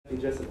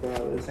justified,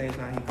 but at the same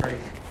time, he crazy.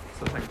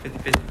 So it's like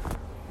 50-50.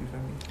 You feel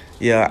me?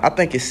 Yeah, I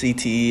think it's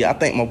CTE. I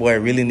think my boy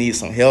really needs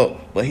some help,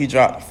 but he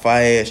dropped a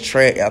fire-ass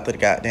track after the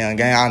goddamn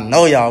game. I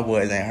know y'all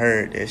boys ain't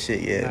heard that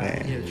shit yet,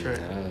 man. Yeah, track.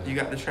 You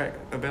got the track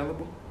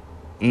available?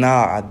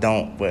 Nah, I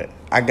don't, but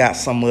I got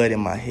some of it in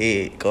my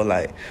head. Go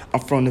like, I'm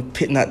from the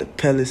pit, not the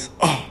palace.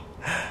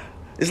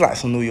 It's like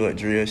some New York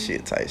drill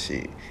shit type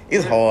shit.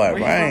 It's hard,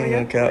 bro. I ain't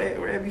gonna cap.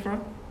 Where he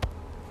from?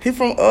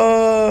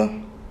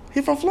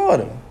 He from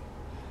Florida.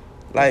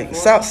 Like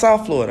Florida?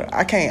 South Florida.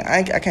 I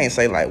can't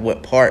say like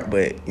what part,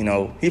 but you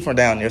know, he from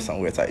down there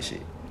somewhere type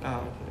shit. Oh,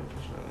 okay,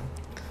 for sure.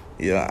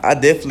 Yeah, I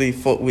definitely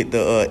fuck with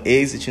the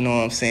exit, you know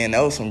what I'm saying?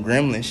 That was some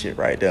gremlin shit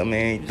right there,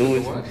 man.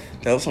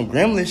 That was some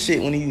gremlin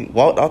shit when he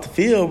walked off the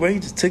field, bro. He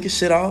just took his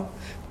shit off,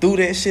 threw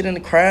that shit in the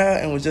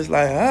crowd, and was just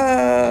like,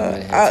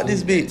 out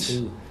this bitch.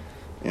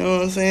 You know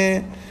what I'm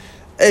saying?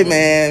 Hey,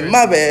 man,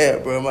 my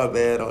bad, bro. My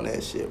bad on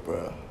that shit,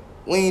 bro.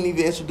 We ain't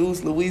even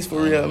introduced Luis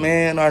for real,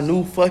 man. Our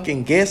new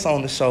fucking guest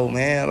on the show,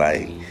 man.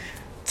 Like,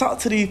 talk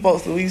to these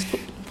folks, Luis.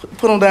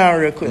 Put them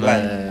down real quick.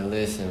 Man,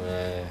 listen,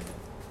 man.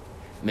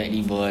 Met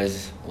these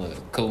boys, a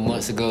couple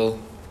months ago.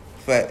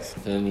 Facts.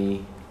 Feel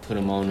me? Put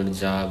them on the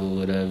job or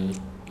whatever.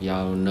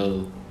 Y'all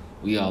know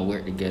we all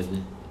work together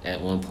at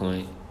one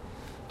point.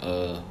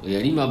 Yeah,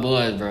 these my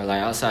boys, bro.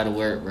 Like, outside of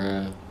work,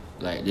 bro.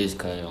 Like, this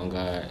cut on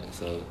God.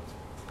 So,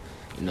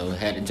 you know,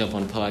 had to jump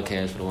on the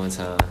podcast for the one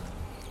time.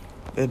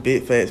 That's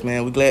big facts,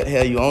 man. We glad to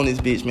have you on this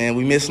bitch, man.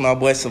 We missing our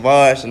boy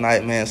Savage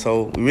tonight, man.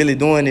 So we really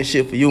doing this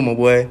shit for you, my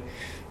boy.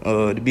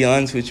 To be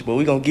honest with you, but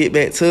we gonna get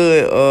back to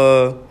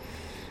it.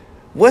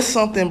 What's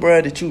something,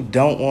 bro, that you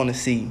don't want to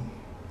see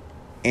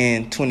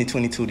in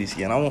 2022 this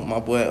year? And I want my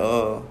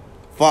boy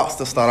Fox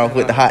to start off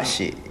with the hot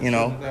shit, you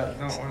know. Don't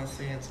want to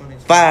see in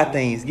 2022. 5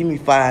 things. Give me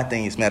 5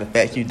 things. Matter of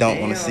fact, you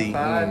don't want to see.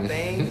 5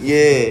 things.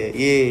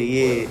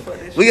 Yeah.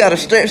 We gotta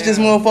stretch this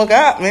motherfucker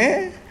out,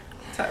 man.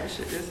 Type of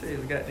shit this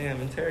is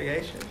goddamn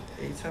interrogation.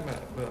 What you talking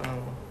about? But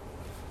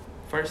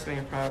first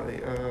thing probably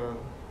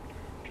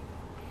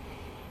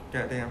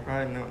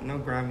probably no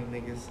grimy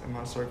niggas in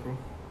my circle,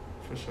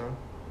 for sure.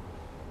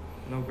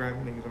 No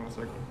grimy niggas in my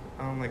circle.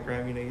 I don't like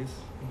grimy niggas.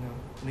 You know,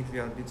 niggas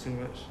gotta do too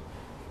much,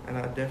 and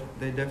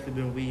they definitely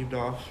been weaved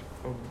off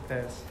over the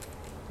past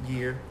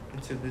year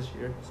into this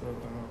year. So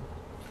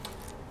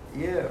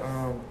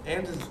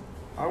and just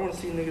I want to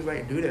see niggas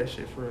like do that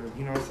shit for real.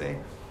 You know what I'm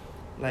saying?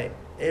 Like,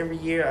 every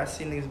year I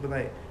see niggas be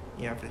like,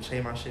 yeah, I'm finna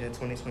change my shit in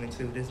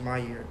 2022. This is my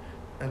year.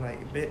 And,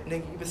 like,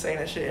 nigga, you been saying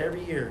that shit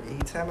every year. Every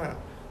time out.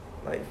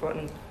 Like,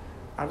 fucking,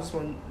 I just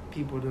want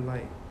people to,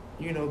 like,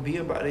 you know, be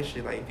about this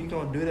shit. Like, if you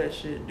gonna do that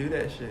shit, do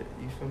that shit.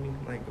 You feel me?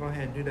 Like, go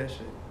ahead and do that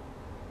shit.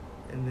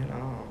 And then,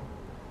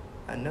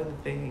 another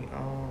thing,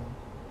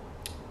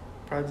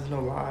 probably just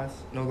no lies.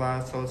 No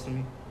lies told to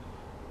me.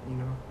 You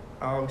know,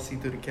 I always see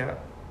through the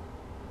cap.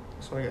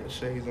 So I got the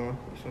shades on.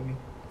 You feel me?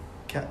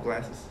 Cap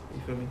glasses, you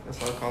feel me? That's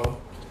what I call them.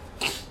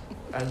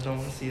 I just don't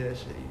want to see that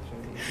shit, you feel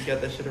me? If you got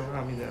that shit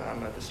around me, then I'm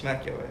about to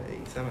smack your ass.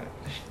 You tell me.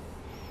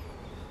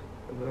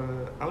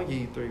 I'm gonna give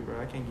you 3,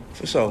 bro. I can't give you 2.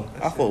 For sure.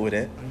 I fuck with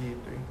that. I'm gonna give you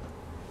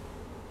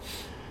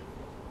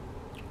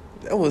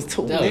 3. That was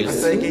 2, That nigga.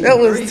 was- That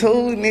was 2,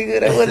 nigga.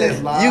 That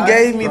wasn't. You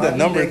gave me the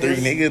number 3,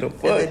 nigga. The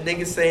fuck. If the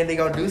niggas saying they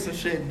gonna do some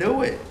shit,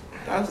 do it.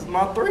 That was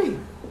my 3.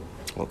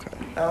 Okay.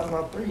 That was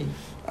my 3.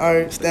 All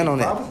right, stand on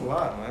That that. was a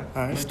lot, man.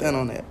 All right, stand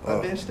on that.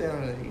 I've been standing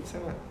on that. You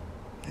tell me.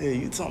 Hey,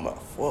 you talking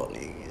about fuck,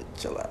 nigga?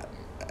 Chill out.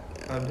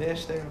 I've been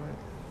standing on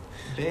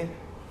that. Been.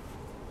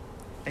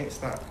 Ain't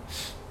stopped.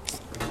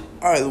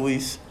 All right,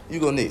 Luis, you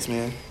go next,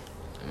 man.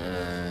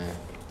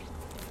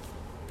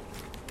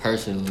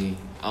 Personally,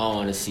 I don't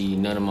want to see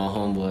none of my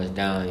homeboys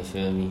down, you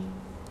feel me?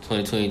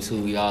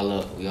 2022, we all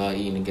up. We all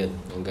eating together.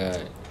 On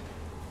God.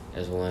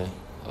 That's one.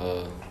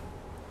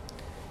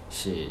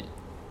 Shit.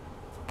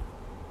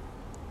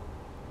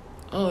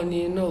 I don't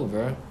even know,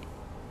 bro.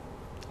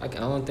 I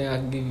don't think I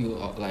can give you,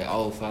 like,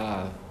 all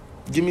 5.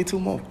 Give me 2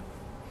 more.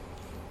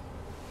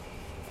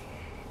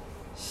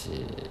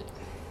 Shit.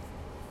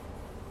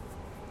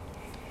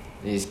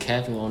 Niggas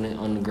capping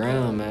on the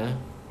ground, man.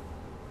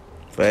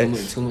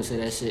 Facts. Too much of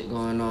that shit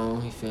going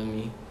on, you feel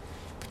me?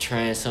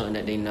 Portraying something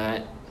that they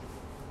not,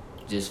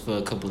 just for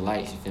a couple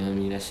likes, you feel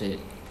me? That shit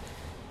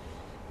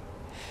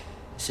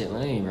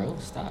lame, bro.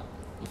 Stop,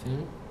 you feel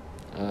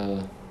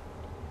me?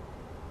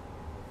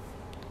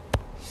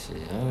 Shit,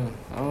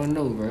 I don't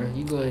know, bro.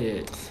 You go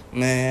ahead.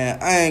 Man,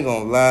 I ain't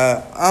gonna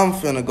lie. I'm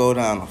finna go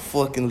down a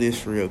fucking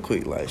list real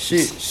quick. Like,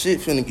 shit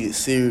finna get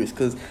serious.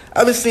 Because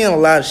I've been seeing a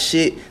lot of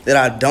shit that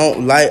I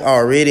don't like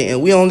already.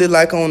 And we only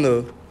like on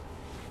the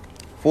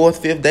 4th,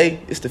 5th day.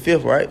 It's the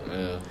 5th, right?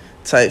 Yeah.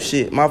 Type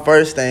shit. My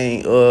first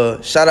thing,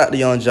 shout out to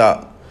Young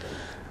Jock.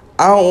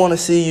 I don't want to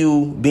see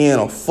you being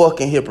a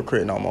fucking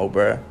hypocrite no more,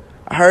 bruh.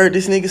 I heard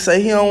this nigga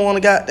say he don't want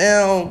to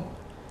goddamn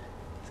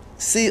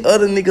see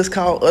other niggas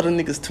call other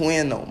niggas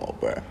twin no more,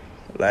 bruh.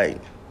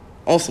 Like,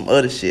 on some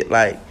other shit.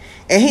 Like,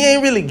 and he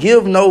ain't really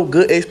give no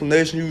good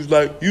explanation. He was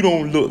like, you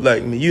don't look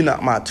like me. You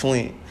not my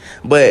twin.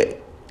 But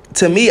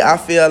to me, I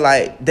feel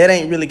like that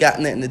ain't really got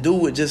nothing to do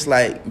with just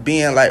like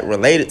being like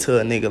related to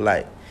a nigga.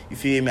 Like, you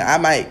feel me? I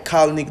might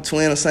call a nigga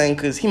twin or something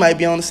because he might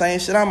be on the same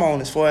shit I'm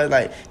on as far as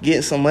like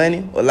getting some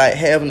money or like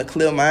having a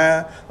clear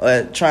mind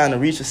or trying to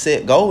reach a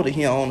set goal that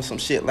he on or some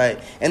shit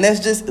like. And that's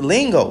just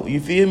lingo.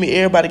 You feel me?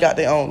 Everybody got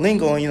their own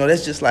lingo, and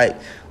that's just like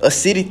a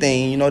city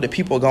thing. That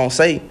people gonna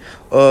say.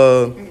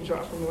 You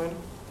dropped from Atlanta?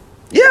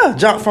 Yeah,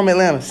 dropped from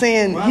Atlanta,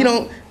 saying he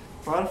don't.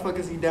 Why the fuck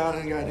is he down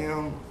in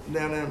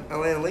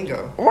Atlanta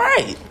lingo?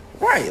 Right.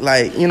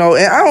 Like, and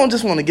I don't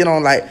just want to get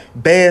on, like,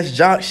 Bass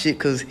Jock shit,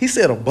 because he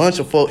said a bunch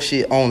of fuck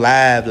shit on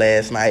live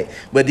last night,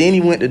 but then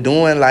he went to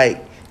doing,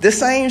 like, the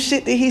same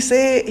shit that he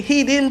said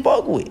he didn't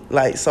fuck with.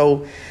 Like,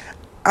 so,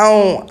 I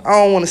don't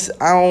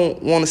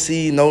want to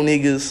see no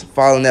niggas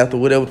following after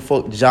whatever the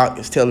fuck Jock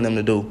is telling them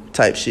to do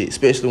type shit,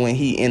 especially when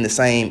he in the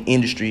same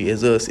industry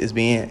as us, as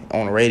being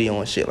on the radio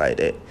and shit like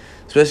that.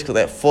 Especially because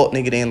that fuck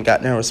nigga didn't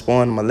got there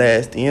respond to my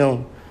last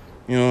DM.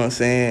 You know what I'm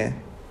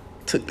saying?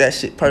 Took that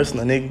shit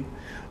personal, nigga.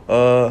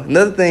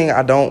 Another thing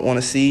I don't want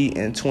to see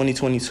in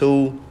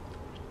 2022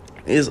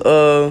 is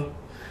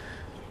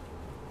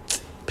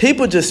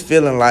people just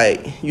feeling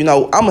like, we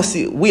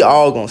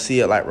all gonna see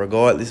it like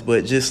regardless,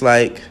 but just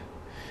like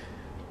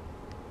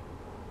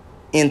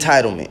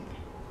entitlement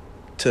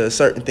to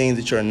certain things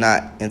that you're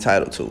not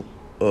entitled to.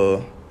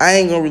 I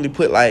ain't gonna really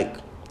put like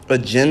a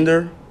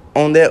gender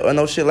on that or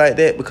no shit like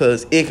that,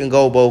 because it can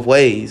go both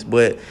ways,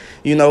 but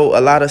a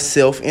lot of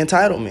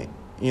self-entitlement,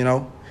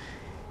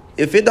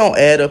 if it don't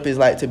add up as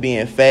like to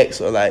being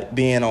facts or like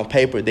being on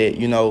paper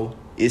that,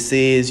 it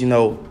says,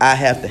 I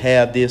have to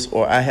have this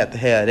or I have to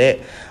have that,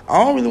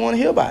 I don't really want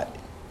to hear about it.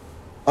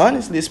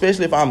 Honestly,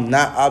 especially if I'm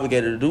not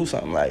obligated to do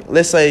something. Like,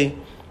 let's say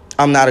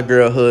I'm not a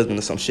girl husband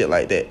or some shit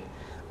like that.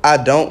 I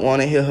don't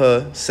want to hear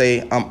her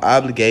say I'm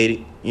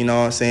obligated,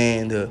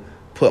 to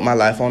put my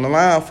life on the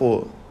line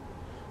for her.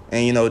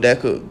 And,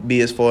 that could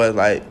be as far as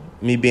like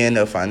me being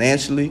there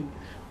financially,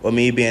 or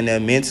me being there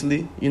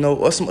mentally,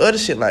 or some other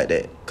shit like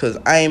that. Because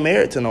I ain't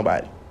married to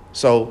nobody.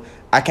 So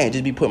I can't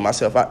just be putting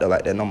myself out there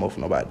like that no more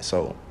for nobody.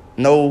 So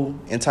no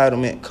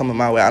entitlement coming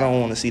my way. I don't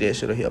want to see that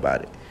shit or hear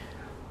about it.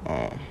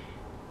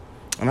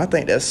 And I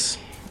think that's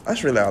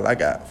really all I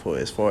got for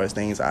as far as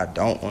things I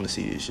don't want to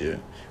see this year.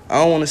 I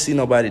don't want to see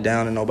nobody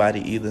down and nobody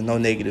either. No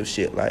negative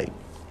shit. Like,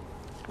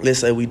 let's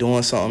say we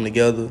doing something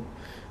together.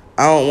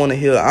 I don't want to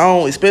hear,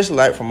 especially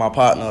like from my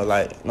partner,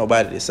 like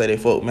nobody that say they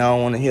fuck with me. I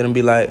don't want to hear them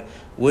be like,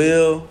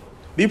 well,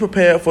 be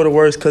prepared for the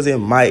worst because it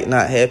might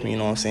not happen, you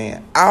know what I'm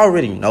saying? I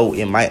already know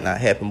it might not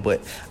happen,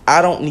 but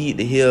I don't need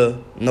to hear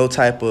no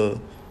type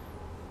of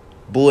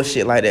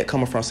bullshit like that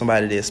coming from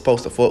somebody that's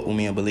supposed to fuck with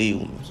me and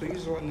believe with me. So you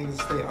just want niggas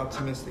to stay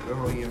optimistic the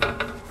whole year?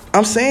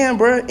 I'm saying,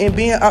 bro, in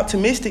being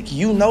optimistic,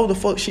 the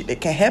fuck shit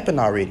that can happen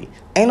already.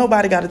 Ain't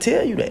nobody got to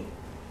tell you that.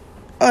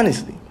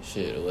 Honestly.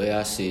 Shit, the way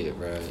I see it,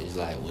 bro, is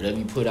like whatever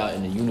you put out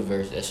in the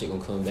universe, that shit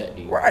gonna come back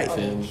to you. Right. You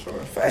feel me? Sure.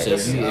 Facts. So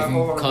if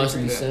you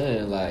constantly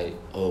saying like,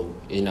 oh,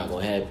 it's not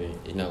gonna happen,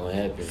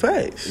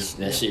 Facts.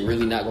 That shit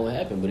really not gonna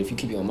happen. But if you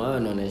keep your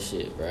mind on that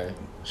shit, bro,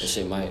 that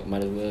shit might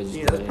as well just.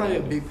 Yeah, that's probably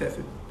a big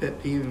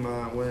pet peeve of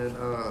mine when,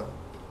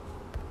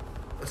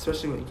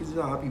 especially when, because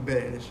I be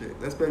betting and shit.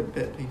 That's big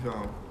pet peeve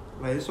on.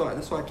 Like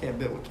that's why I can't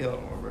bet with Kel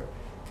anymore, bro.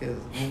 Because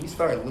when we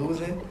start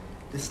losing,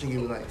 this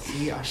nigga was like,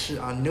 see,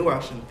 I knew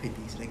I shouldn't pick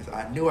these niggas.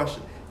 I knew I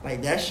should.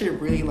 Like, that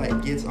shit really,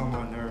 like, gets on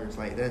my nerves.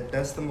 Like,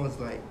 that's the most,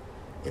 like,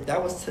 if I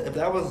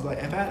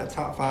had a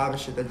top 5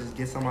 and shit that just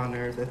gets on my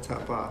nerves, that's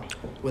top 5.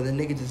 Where the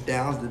nigga just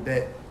downs the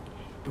bet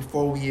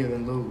before we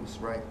even lose,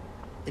 right?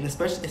 And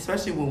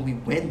especially when we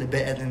win the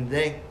bet at the end of the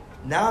day,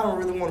 now I don't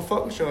really want to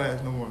fuck with your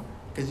ass no more.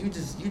 Because you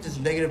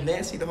just negative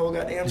Nancy the whole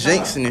goddamn time.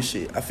 Jinxing and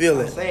shit. I feel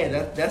it. I'm saying,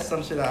 that's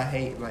some shit I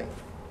hate. Like,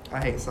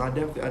 I hate. So I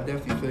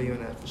definitely feel you on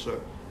that for sure.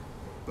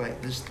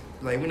 Like, just,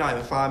 like, we're not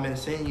even 5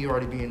 minutes in, you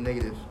already being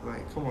negative.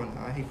 Like, come on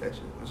now. I hate that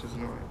shit. That's just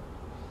annoying.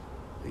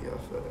 But yeah, I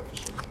feel that for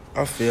sure.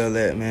 I feel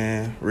that,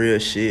 man. Real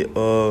shit.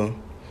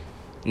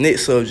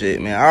 Next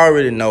subject, man. I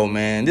already know,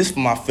 man. This for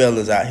my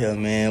fellas out here,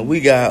 man.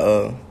 We got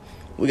an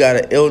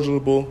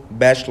eligible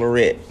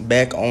bachelorette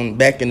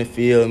back in the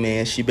field,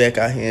 man. She back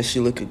out here and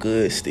she looking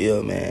good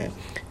still, man.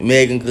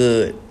 Megan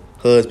Good,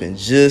 husband,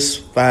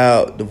 just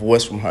filed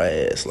divorce from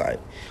her ass.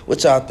 Like,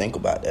 what y'all think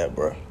about that,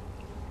 bro?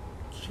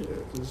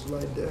 Shit, just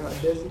like that, how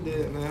Desi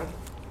did, man.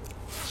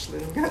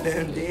 Slid them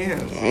goddamn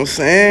DMs. I'm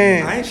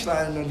saying. I ain't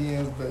sliding no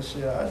DMs, but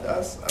shit,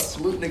 I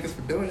salute niggas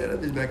for doing that.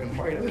 That bitch back in the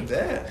market, that was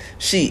bad.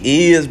 She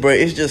is, bro.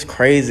 It's just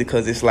crazy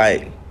because it's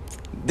like,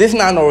 this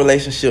not no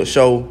relationship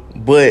show,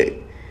 but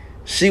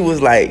she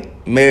was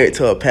like married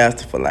to a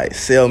pastor for like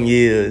 7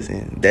 years,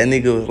 and that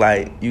nigga was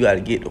like, you gotta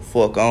get the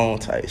fuck on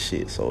type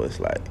shit. So it's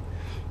like,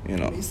 you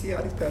know. You see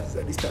how these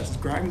pastors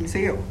grimy as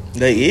hell.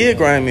 They is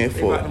grimy as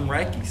fuck. They about them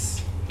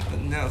Yankees.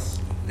 Nothing else.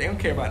 They don't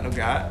care about no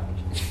God.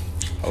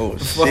 Oh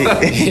shit.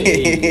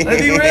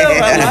 Let's be real,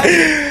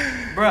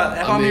 bro.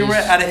 If I'm being real,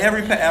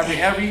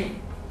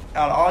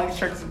 out of all these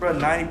churches, bro,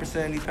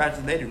 90% of these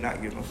pastors, they do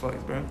not give no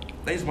fucks, bro.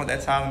 They just want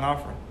that tithing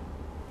offering.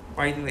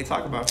 Why do you think they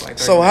talk about it for like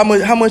 30 So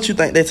minutes? how much you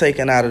think they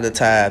taking out of the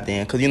tithe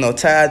then? Because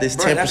tithe is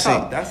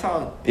 10%. That's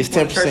how It's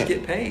people in the 10%. church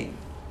get paid.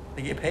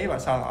 They get paid by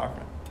tithe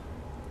offering.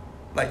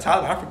 Like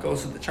tithe offering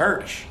goes to the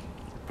church,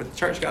 but the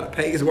church got to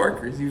pay his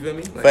workers. You feel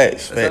me? Like,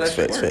 Facts. that's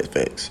how that shit works.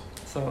 Facts.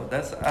 So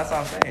that's what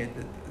I'm saying.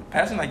 The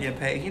pastor not getting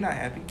paid. He not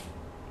happy.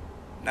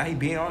 Now he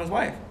beating on his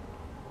wife.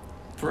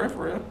 For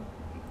real.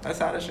 That's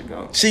how that should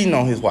go. Cheating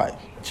on his wife.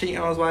 Cheating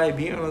on his wife,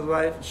 beating on his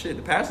wife. Shit,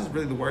 the pastor's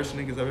really the worst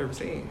niggas I've ever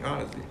seen.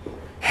 Honestly,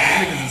 these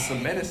niggas is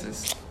some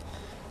menaces.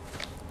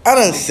 I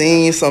done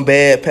seen some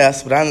bad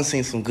pastors, but I done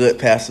seen some good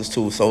pastors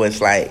too. So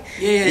it's like,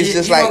 it's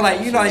just you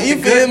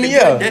you feel feel me? The Yeah.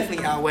 good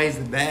definitely outweighs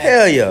the bad.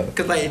 Hell yeah.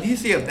 Because like if you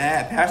see a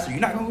bad pastor, you're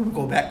not gonna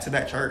go back to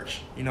that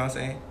church. You know what I'm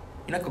saying?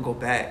 You're not gonna go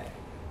back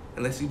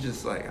unless you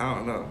just like I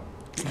don't know.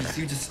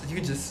 You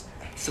just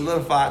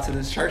solidify to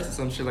this church or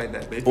some shit like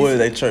that. But if Or you,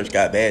 they church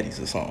got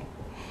baddies or something.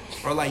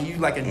 or like you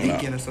like a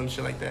deacon or some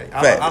shit like that.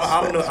 Facts,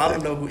 I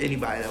don't know who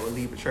anybody that would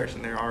leave a church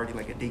and they're already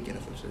like a deacon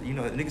or some shit. You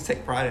know, niggas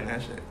take pride in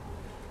that shit.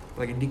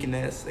 Like a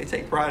deaconess, they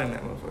take pride in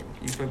that motherfucker.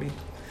 You feel me?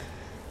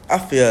 I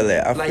feel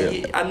that.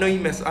 I know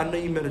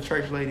you met a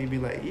church lady and be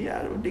like,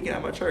 yeah, I was deacon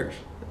at my church.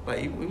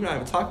 Like we're not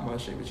even talking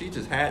about shit, but you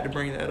just had to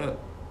bring that up.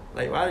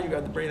 Like why do you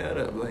got to bring that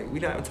up? Like we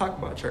not even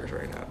talking about church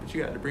right now, but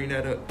you had to bring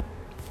that up.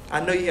 I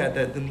know you had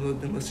them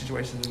little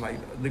situations in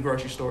like the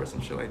grocery store or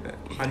some shit like that.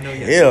 I know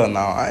you. Hell no,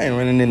 I ain't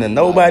running into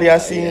nobody I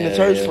see in the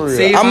church for real.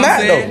 See I'm what not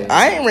I'm saying? though.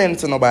 I ain't ran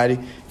into nobody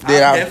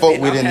that I fuck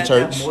with in the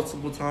church.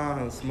 Multiple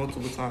times,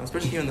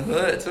 especially here in the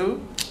hood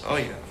too. Oh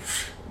yeah,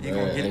 you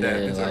gonna get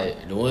that. Then,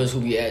 like the ones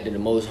who be acting the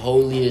most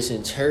holiest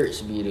in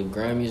church be the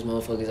grimiest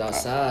motherfuckers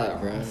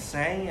outside, bro. I'm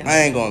saying. I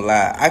ain't gonna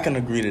lie, I can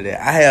agree to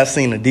that. I have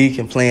seen a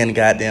deacon playing the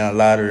goddamn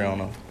lottery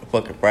on a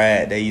fucking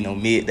Friday,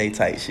 midday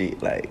type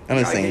shit. Like I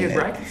done seen his that.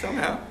 racket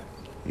somehow.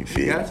 You You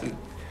feel? got to.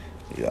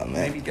 Yeah, man.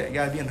 Maybe you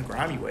gotta be in the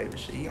grimy wave and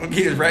shit. You gonna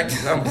get his racket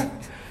somehow.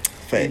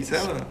 Facts. You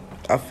telling him.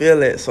 I feel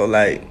that. So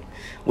like,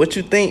 what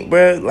you think,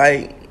 bro?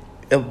 Like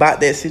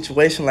about that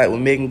situation, like with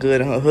Megan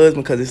Good and her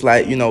husband, because it's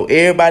like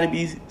everybody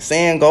be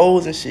saying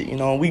goals and shit.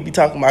 We be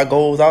talking about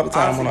goals all the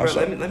time Honestly, on our bro,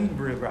 show. let me be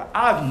real, bro.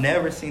 I've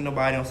never seen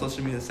nobody on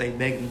social media say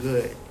Megan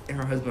Good and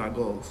her husband are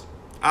goals.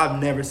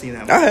 I've never seen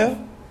that.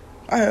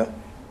 I have.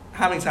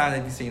 How many times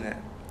have you seen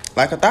that?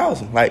 Like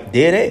 1,000, like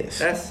dead ass.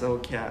 That's so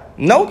cap.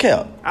 No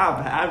cap.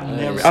 I've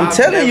never. I'm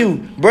telling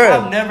you, bro.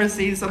 I've never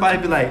seen somebody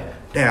be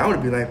like, damn, I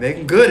would be like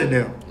Megan Good in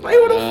them. Like,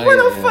 where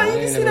the fuck you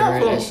can see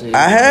that from?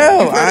 I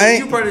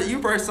have.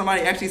 You've heard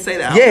somebody actually say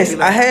that. Yes,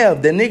 I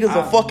have. The nigga's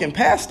a fucking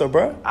pastor,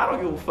 bro. I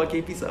don't give a fuck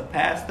if he's a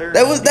pastor.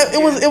 It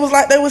was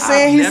like they were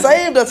saying he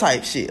saved her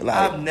type shit. Like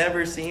I've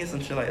never seen some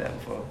shit like that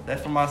before.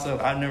 That's for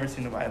myself. I've never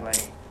seen nobody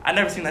I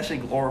never seen that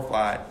shit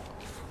glorified.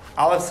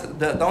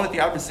 The only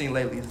thing I've been seeing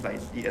lately is like,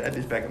 yeah, that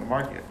bitch back in the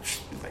market.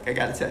 It's like I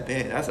gotta tap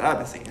in. That's what I've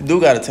been seeing.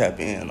 do gotta tap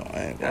in though. I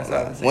ain't That's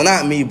gonna what I've lie. been saying. Well,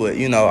 not me, but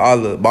all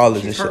the ballers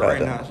She's and shit hurt out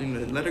right there.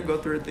 now. Let her go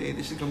through her thing.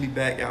 Then she's gonna be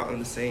back out on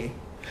the scene.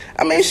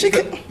 I mean, she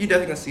could. You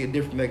definitely gonna see a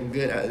different Megan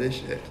Good out of this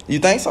shit. You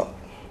think so?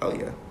 Oh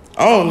yeah.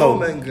 I don't know.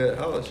 Megan Good.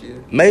 Oh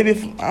shit. Maybe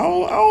I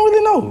don't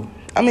really know.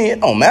 I mean, it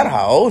don't matter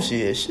how old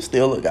she is. She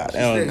still look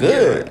goddamn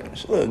good. Yeah, right.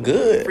 She look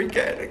good. Freak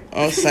addict.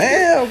 I'm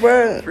saying,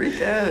 bro.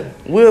 Freak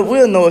addict.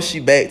 We'll know if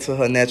she back to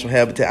her natural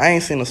habitat. I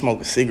ain't seen her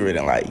smoke a cigarette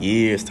in like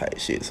years type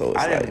shit. So it's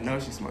I didn't like, even know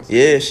she smoked.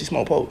 yeah, she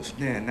smoke posts.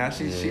 Yeah, now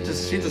she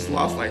just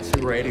lost like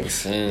 2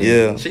 ratings.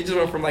 Yeah. She just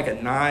went from like a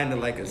 9 to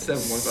like a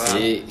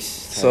 7.5. 6.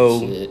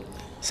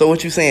 So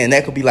what you saying?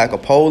 That could be like a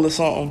poll or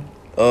something.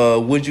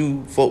 Would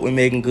you fuck with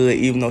Megan Good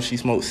even though she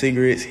smoked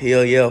cigarettes?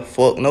 Hell yeah,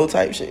 fuck no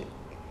type shit.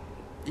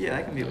 Yeah,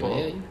 that can be a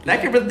poll. Yeah. That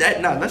can really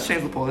let's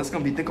change the poll. It's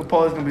gonna be think a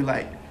poll is gonna be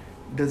like,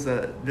 does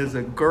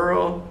a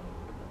girl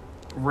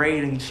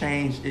rating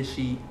change if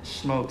she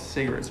smokes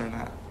cigarettes or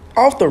not?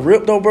 Off the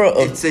rip though, bro.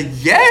 It's a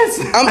yes.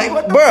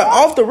 What the bro, fuck?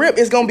 off the rip,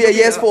 it's gonna be a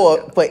yes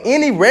for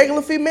any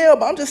regular female.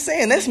 But I'm just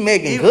saying that's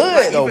Megan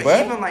Good though,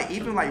 bro.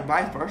 Even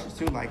vice versa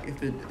too. Like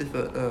if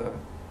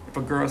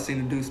a girl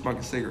seen a dude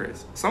smoking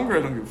cigarettes, some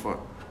girls don't give a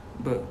fuck,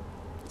 but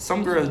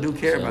some girls do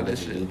care about that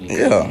shit.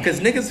 Yeah. Because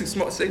niggas who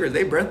smoke cigarettes,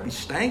 they breath be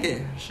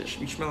stinking. Shit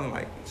should be smelling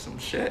like some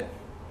shit.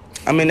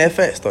 I mean that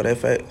facts though. That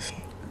facts.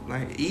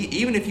 Like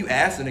even if you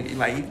ask a nigga,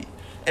 like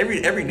every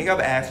nigga I've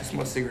asked who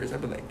smoke cigarettes,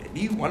 I've been like,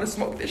 do you want to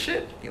smoke this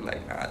shit? You're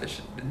like, nah, this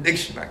shit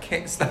addiction. I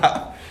can't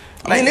stop.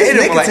 I mean, it's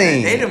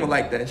nicotine. They didn't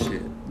like that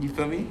shit. You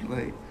feel me?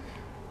 Like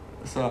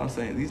that's all I'm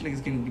saying. These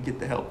niggas can get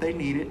the help they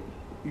needed.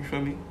 You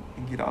feel me?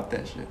 And get off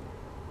that shit.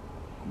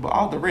 But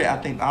off the rip, I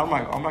think I'm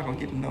not gonna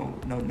get no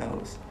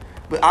no's.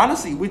 But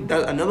honestly,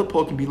 another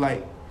poll can be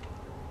like,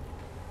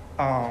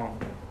 cause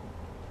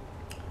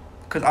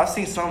I've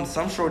seen some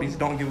shorties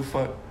don't give a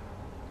fuck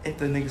if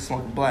the nigga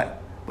smoking black,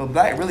 but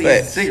black really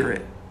is a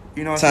cigarette.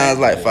 You know what I'm saying? Sounds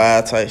like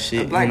fire type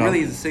shit. Black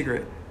really is a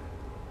cigarette.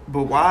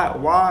 But why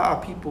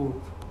are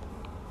people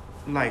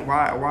like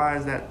why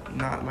is that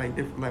not like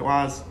different? Like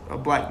why is a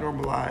black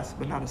normalized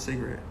but not a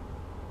cigarette?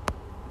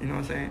 You know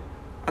what I'm saying?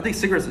 I think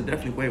cigarettes are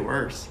definitely way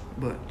worse,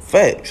 but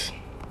facts.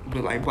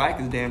 But like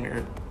black is damn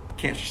near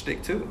cancer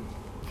stick too.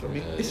 I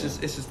mean, it's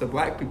just the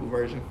black people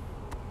version.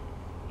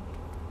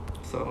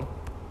 So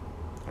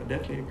I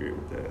definitely agree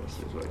with that.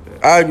 Shit like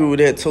that. I agree with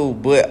that too,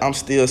 but I'm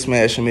still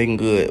smashing Megan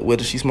Good,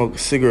 whether she smoke a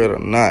cigarette or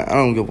not. I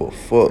don't give a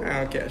fuck.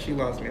 I don't care. She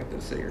lost me after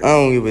the cigarette. I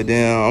don't give a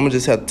damn. I'm gonna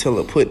just have to tell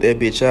her, put that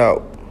bitch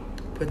out.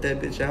 Put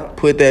that bitch out.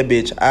 Put that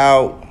bitch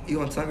out. You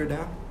gonna tongue her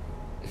down?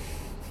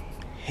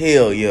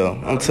 Hell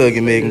yeah. I'm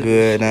tugging Megan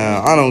Good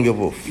down. I don't give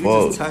a You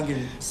fuck. just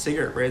tonguing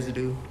cigarette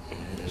residue.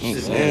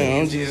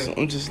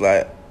 I'm just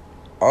like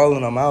all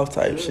in her mouth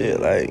type shit.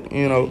 Like,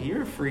 you know.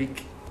 You're a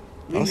freak.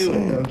 We I'm knew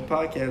saying. it though.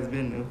 Podcast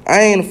been new.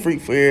 I ain't a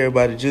freak for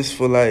everybody, just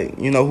for like,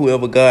 you know,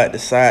 whoever God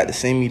decide to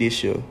send me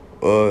this year.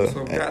 So if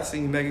God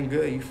seen Megan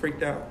Good, you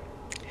freaked out.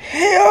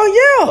 Hell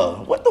yeah.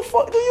 What the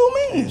fuck do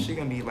you mean? She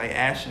gonna be like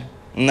ashen.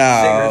 No,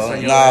 Cigarettes on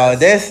your no,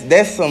 ass.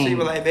 that's some She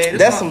be like, babe,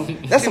 that's some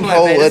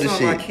whole babe, other this one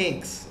of my shit.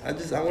 kinks. I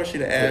want you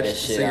to Put ash that shit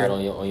cigarette. out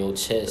on your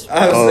chest.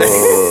 I was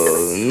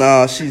saying.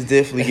 Nah, she's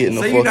definitely getting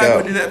So the you're fuck not out.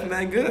 gonna do that for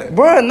Megan Good?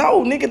 Bruh,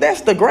 no, nigga, that's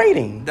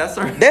degrading. That's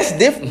her. That's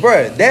different,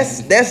 bruh.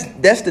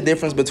 That's the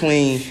difference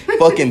between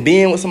fucking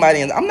being with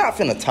somebody and I'm not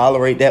finna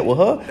tolerate that with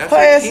her. That's Her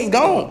her ass is kink,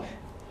 gone.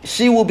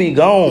 She will be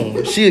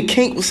gone. She a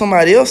kink with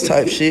somebody else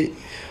type shit.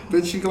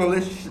 But she gonna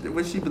let you.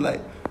 What she be like?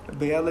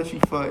 Babe, I'll let you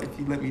fuck if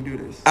you let me do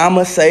this.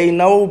 I'ma say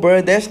no,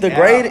 bruh. That's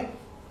degrading.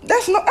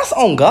 That's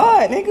on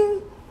God,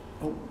 nigga.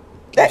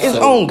 That is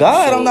on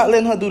God. I'm not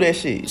letting her do that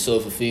shit. So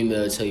if a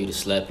female tell you to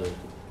slap her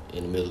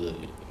in the middle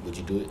of it, would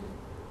you do it?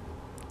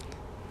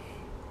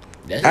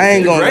 That's I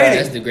ain't gonna lie.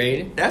 That's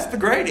degrading. That's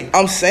degrading.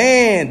 I'm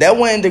saying that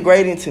wasn't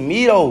degrading to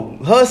me though.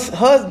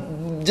 Her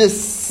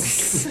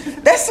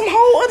just that's some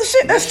whole other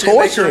shit. That's That shit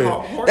makes her torture.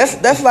 hard.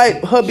 That's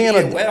like her She being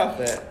get wet off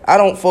that. I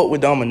don't fuck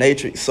with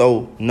dominatrix,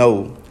 so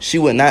no, she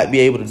would not be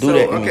able to do So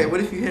that. To okay, me. what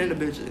if you hit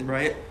the bitch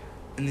right,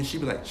 and then she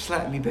be like,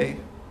 "Slap me, babe."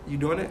 You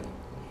doing it?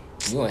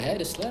 You gonna have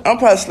to slap? I'm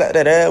probably slap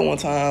that ass one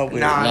time.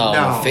 With No, on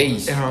no, her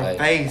face, in her like-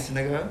 face,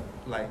 nigga.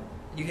 Like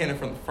you hit her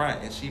from the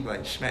front, and she be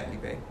like, "Smack me,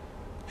 babe."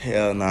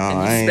 Hell no, And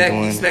I ain't you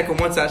doing. smack her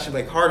one time, she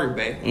like harder,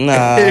 babe.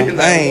 Nah, You're like,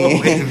 I "Whoa,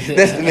 wait a ain't. minute."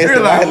 That's domestic You're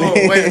like, violence.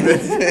 "Whoa, wait a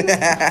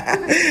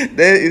minute."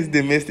 That is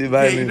domestic Yeah,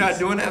 violence. you're not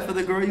doing that for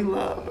the girl you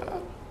love,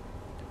 bro.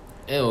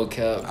 It don't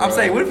count. I'm bro.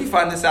 saying, what if you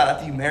find this out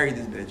after you marry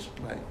this bitch?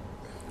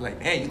 Like,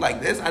 man, you like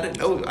this? I didn't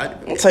know. I'm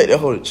gonna take that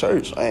hoe to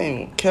church. I ain't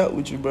gonna count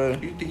with you, bro.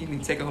 You think you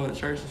need to take a hoe to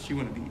church and she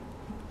want to be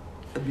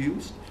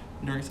abused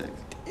during sex?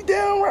 You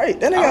damn right.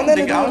 That ain't I got don't nothing to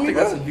think, I do don't with me, think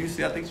that's bro.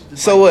 abusive. I think she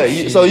just. So like, what?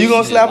 Shit, So you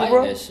gonna shit slap her, like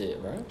bro? That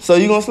shit, bro. So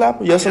you gonna slap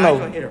her? Yes or I ain't no?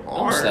 gonna hit her I'm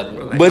hard. slapping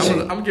her. Like, But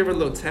I'm gonna give her a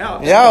little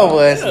towel. Y'all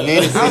was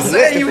menaces. I'm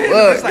saying you hit me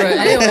just Bro, like.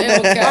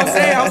 it don't count.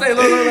 I'm saying,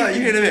 look.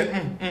 You hit a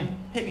bit.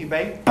 Hit me,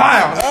 babe.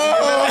 Bam.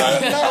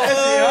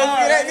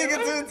 That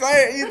nigga too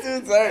tight. You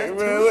too tight,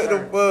 bro. What the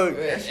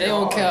fuck? It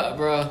don't count,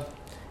 bro.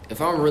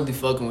 If I'm really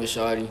fucking with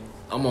Shawty,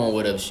 I'm on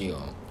whatever she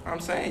on. I'm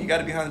saying you got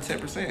to be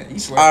 110%.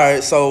 Each way. All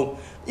right, so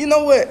you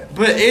know what?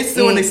 But it's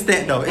to an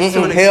extent, though. It's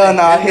to an Hell extent.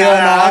 nah,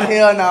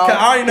 hell nah.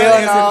 I already know the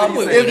answer.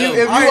 What you If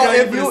say. you I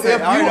already know what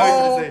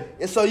you say.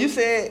 own, so you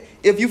said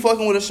if you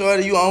fucking with a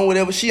shorty, you own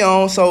whatever she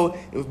owns. So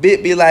if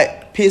bitch be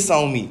like, piss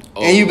on me,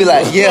 and you be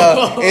like,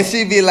 yeah, and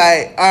she be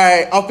like, all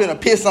right, I'm finna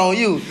piss on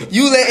you.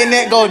 You letting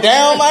that go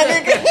down, my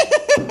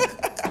nigga?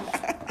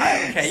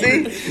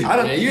 Okay, See? I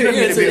don't. Yeah, You you don't need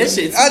didn't to say be. that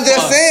shit. I'm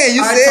just saying.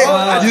 You I said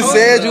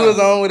told you you. was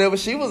on whatever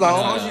she was I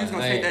on. told you was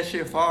gonna Nah, take that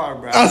shit far,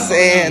 bro. I'm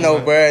saying no,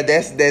 bro.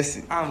 That's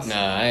I'm Nah,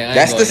 I ain't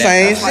That's going the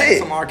same that like shit.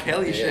 some R.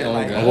 Kelly shit. Yeah,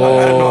 Like, oh I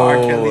God. don't know R.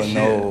 Kelly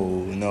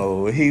shit.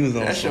 No, he was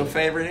on. That's your some-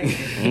 favorite.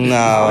 Oh, you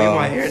No,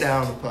 want to hear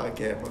down the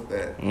podcast with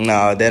that?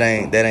 no, that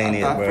ain't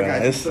it, I bro.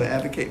 forgot you It's, still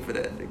advocate for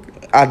that,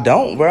 nigga. I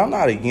don't, bro. I'm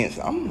not against.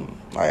 I'm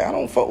like I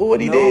don't fuck with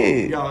what he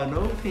did. Y'all,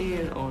 no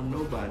peeing on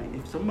nobody.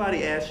 If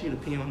somebody asks you to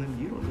pee on them,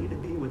 you don't need to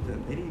be with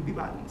them. They need to be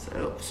by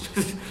themselves.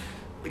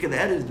 Because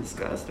that is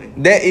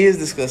disgusting. That is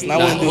disgusting. I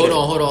Nah, wouldn't do hold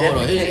that.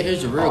 on. Defecate,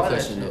 Here's the real all that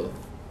question shit. though.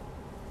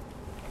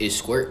 Is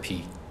squirt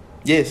pee?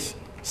 Yes,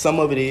 some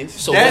of it is.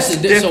 So That's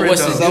what's the different,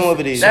 though. Some of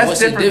it is. That's what's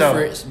the different, though.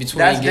 difference between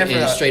That's getting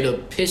different, though. straight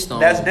up pissed on?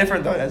 That's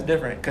different though. That's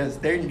different because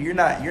you're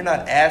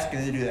not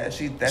asking to do that.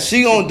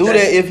 She gonna do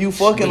that if you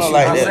fucking her But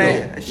like I'm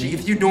that. saying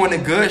if you doing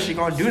it good, she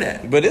gonna do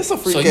that. Though. But it's a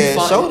freak So you ass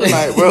find- show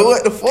tonight, bro.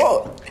 What the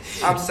fuck?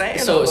 I'm saying.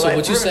 So though, like,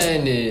 what you for real.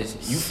 saying is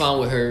you fine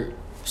with her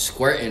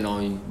squirting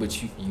on you,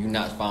 but you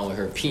not fine with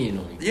her peeing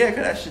on you. Yeah,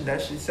 cause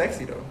that shit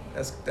sexy though.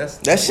 That's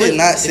That shit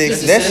not it's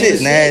sexy. the That same shit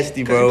shit.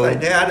 nasty, 'Cause bro. you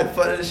like, damn, I done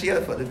fucked her. She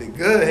gotta fuck this bitch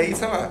good. Hey, you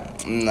talking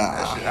about? Nah,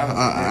 That shit,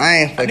 I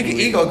ain't A fucking nigga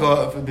with ego it. go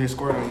up for being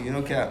squirrely. You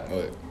know, cap.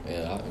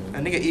 Yeah, A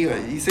nigga ego.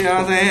 You see what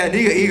I'm saying? A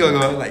nigga ego go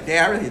up like,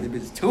 damn, I really hit the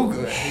bitch too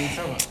good. Hey, you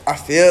talking about? I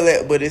feel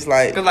that, but it's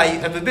like Cause like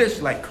if a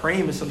bitch like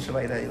cream or some shit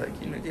like that, you're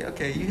like, you know, yeah,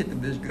 okay, you hit the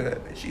bitch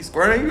good. But she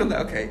squirting, you're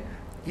like, okay,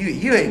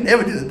 you ain't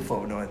never did this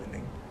before with no other nigga.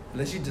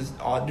 Unless you just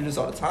do this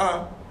all the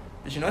time.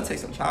 But you know, it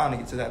takes some time to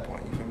get to that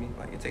point. You feel me?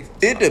 Like it takes some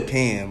it time.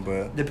 depends,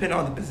 bro. Depending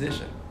on the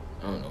position.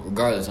 I don't know.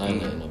 Regardless, I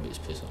ain't letting no bitch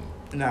piss on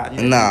me. Nah, Nah,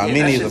 me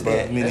that's neither, just bro.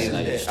 dead. Me That's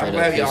neither. just Straight dead. I'm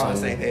up glad y'all piss on the on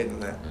same me. page on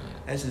that.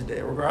 That's just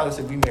dead. Regardless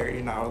if we married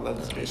or not, I love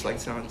this bitch like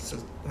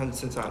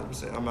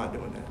 100%. I'm not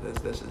doing that.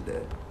 That's just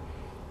dead.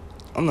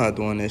 I'm not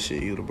doing that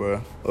shit either,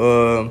 bro.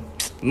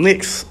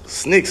 Next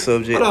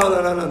subject. Hold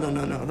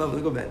on, no.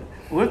 Let's go back.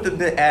 What if the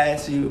bitch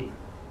asks you,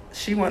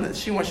 she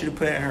wants you to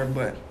put it in her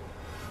butt?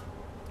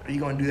 Are you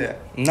gonna do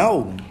that?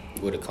 No,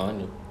 With a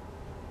condom.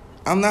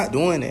 I'm not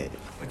doing that.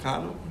 A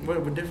condom?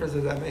 What difference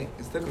does that make?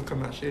 It's still gonna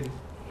come out shitty.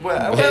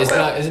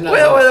 It's not.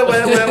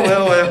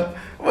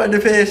 Well, it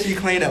depends if you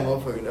clean that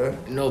motherfucker, though.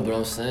 No, but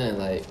I'm saying,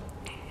 like,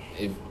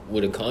 if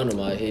with a condom,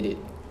 I hit it.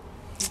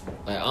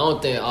 Like, I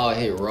don't think I'll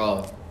hit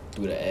raw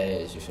through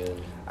the ass, you feel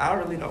me? I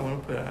really don't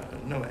want to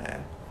put no ass.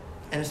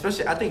 And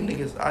especially, I think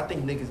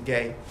niggas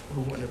gay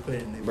who want to put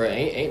it in there. Bro,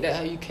 ain't that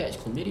how you catch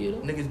chlamydia,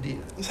 though? Niggas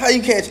did. That's how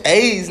you catch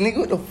AIDS, nigga.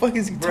 What the fuck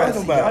is you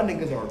talking about? Y'all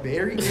niggas are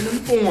very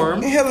uninformed.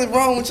 What the hell is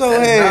wrong with your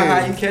That's head?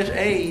 not how you catch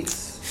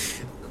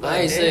AIDS.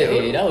 I ain't saying,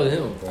 hey, that was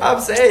him, bro. I'm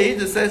saying he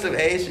just said some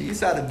AIDS shit. You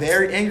sounded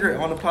very angry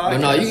on the podcast.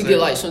 But no, you can get,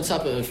 like, some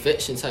type of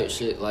infection type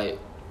shit, like,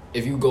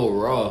 if you go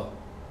raw,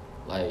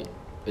 like,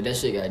 but that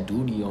shit got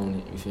duty on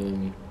it, you feel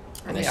me?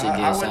 And that shit get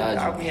inside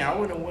you. I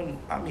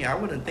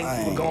wouldn't think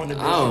you were going to.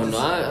 I don't know.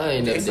 I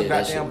ain't never did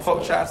that shit. Goddamn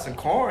poke shots and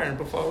corn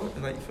before,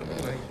 like you feel me?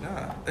 Like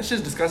nah, that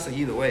shit's disgusting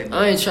either way. Bro.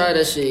 I ain't tried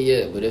that shit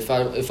yet, but if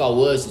I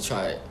was to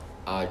try it,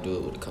 I'd do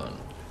it with a condom.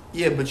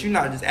 Yeah, but you're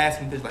not just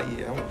asking bitch like,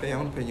 yeah, I want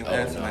to pay your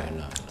ass tonight.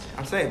 No.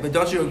 I'm saying, but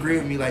don't you agree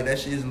with me? Like that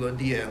shit is a little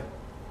DL.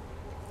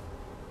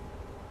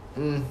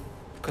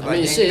 I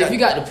mean, shit, if you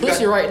got the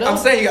pussy right now. I'm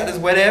saying you got this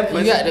wet ass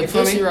pussy. You got the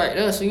pussy right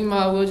there, so you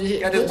might as well just hit. You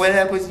got this wet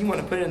ass pussy. You want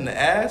to put it in the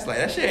ass? Like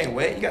that shit ain't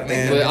wet. You got to make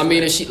it. But I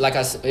mean, if she, like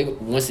I said,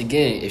 once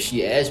again, if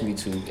she asked me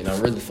to, and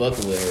I'm really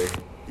fucking with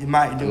her, you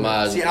might do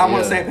it. See, I'm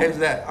on the same page as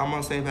that. I'm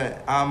on the same page.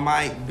 I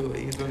might do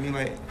it. You feel me?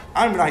 Like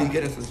I don't even know how you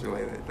get into this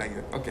related. Like,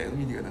 okay, let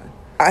me do it.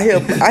 I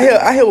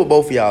hear what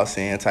both of y'all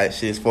saying type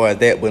shit as far as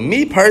that. But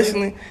me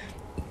personally,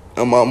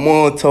 my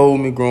mom told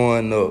me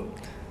growing up,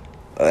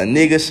 a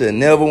nigga should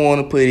never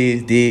want to put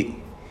his dick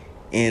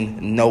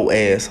in no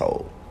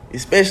asshole.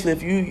 Especially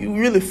if you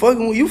really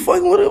fucking with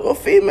a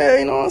female,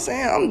 you know what I'm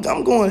saying?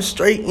 I'm going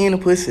straight in the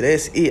pussy.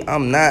 That's it.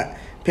 I'm not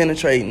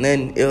penetrating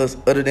nothing else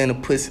other than the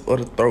pussy or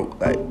the throat.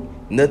 Like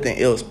nothing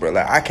else, bro.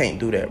 Like I can't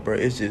do that, bro.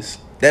 It's just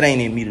that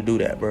ain't in me to do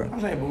that, bro.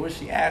 I'm saying, but what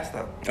she asked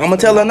though? I'm gonna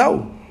tell her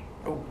no.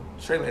 Oh,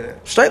 straight like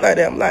that. Straight like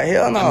that. I'm like,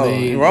 hell no. I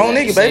mean, wrong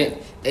nigga, baby.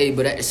 Hey,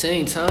 but at the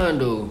same time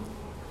though,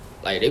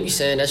 like they be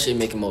saying that shit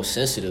make it more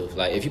sensitive.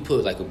 Like if you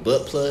put like a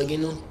butt plug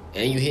in them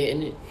and you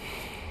hitting it,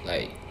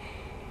 like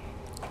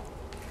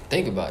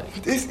think about it.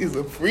 This is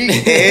a freak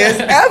ass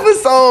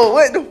episode.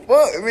 What the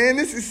fuck, man?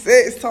 This is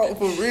sex talk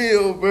for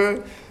real,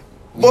 bro.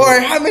 Boy,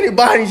 how many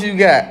bodies you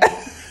got?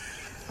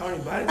 How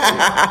many bodies?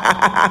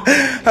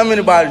 How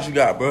many bodies you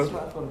got, bro? That's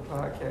not for the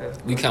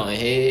podcast. We counting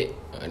head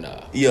or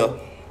nah? Yeah.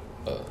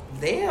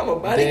 Damn, a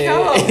body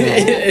count.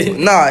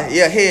 Nah,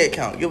 yeah, head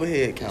count. Give a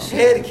head count.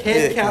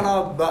 Head count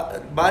off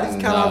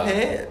bodies count off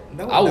head.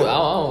 No, I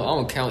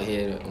don't count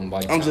head on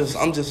body. I'm just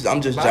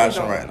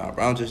joshing right now,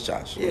 bro. I'm just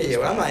joshing. Yeah.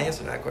 Well, I'm not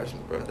answering that question,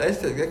 bro.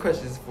 That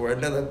question is for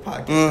another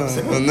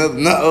podcast.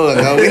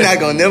 No, we're not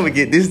gonna never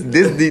get this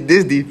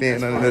deep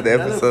in on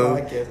another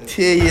episode.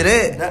 Tell you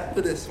that. Not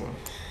for this one.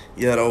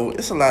 Yeah, though,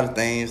 it's a lot of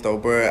things, though,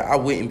 bro. I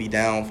wouldn't be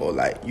down for,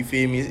 like, you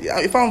feel me?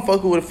 If I'm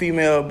fucking with a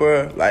female,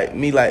 bro, like,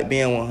 me, like,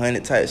 being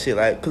 100 type shit,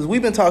 like, because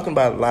we've been talking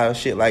about a lot of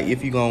shit, like,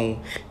 if you gonna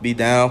be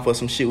down for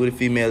some shit with a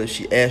female, if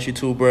she asks you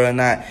to, bro, or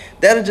not,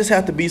 that'll just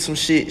have to be some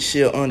shit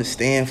she'll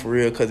understand for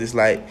real, because it's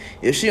like,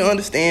 if she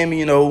understand me,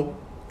 you know,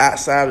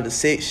 outside of the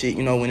sex shit,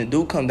 you know, when it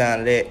do come down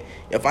to that,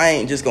 if I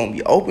ain't just gonna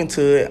be open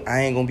to it,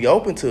 I ain't gonna be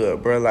open to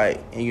it, bro. Like,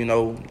 and you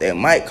know, that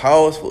might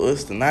cause for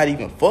us to not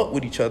even fuck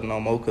with each other no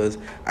more, cause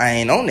I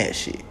ain't on that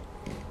shit.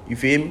 You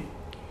feel me?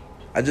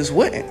 I just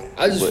wouldn't.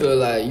 I just feel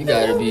like you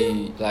gotta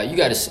be like, you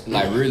gotta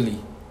like really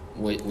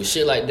with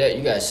shit like that.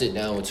 You gotta sit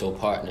down with your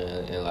partner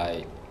and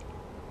like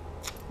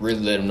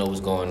really let them know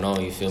what's going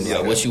on. You feel me? Yeah.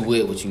 Like what you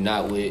with, what you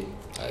not with.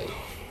 Like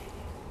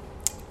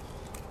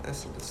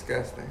that's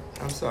disgusting.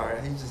 I'm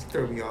sorry, he just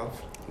threw me off.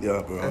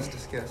 Yeah, bro. That's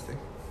disgusting.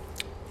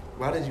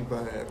 Why did you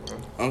buy that, bro?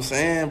 I'm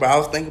saying, bro, I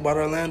was thinking about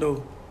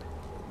Orlando.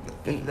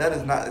 That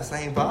is not the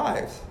same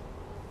vibes.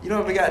 You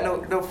don't even got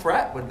no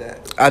frat with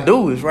that. I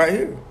do. It's right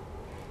here.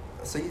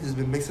 So you just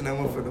been mixing that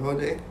one for the whole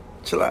day?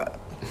 Chill out.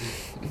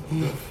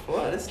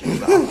 What? This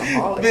is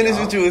alcoholic. Finish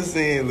what you were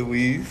saying,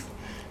 Louise.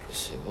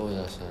 shit, what was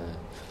I saying?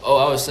 Oh,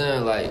 I was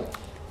saying like,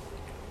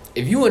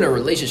 if you in a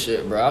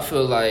relationship, bro, I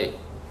feel like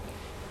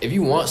if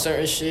you want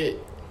certain shit,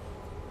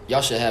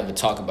 y'all should have a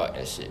talk about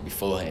that shit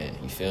beforehand.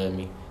 You feel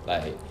me?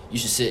 Like, you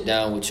should sit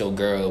down with your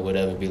girl or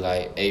whatever and be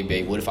like, hey,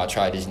 babe, what if I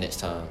try this next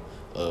time?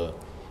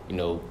 You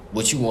know,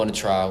 what you want to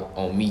try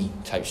on me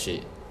type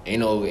shit.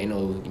 Ain't no, you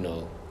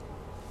know,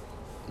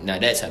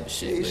 not that type of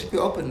shit. Yeah, you should be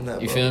open to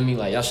that, you bro. feel me?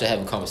 Like, y'all should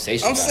have a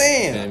conversation I'm about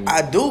saying, it,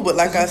 I do, but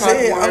like I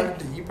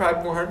said, you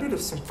probably want her to do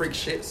some freak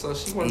shit, so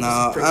she wants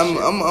nah, some freak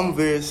shit. I'm a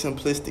very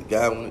simplistic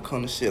guy when it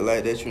comes to shit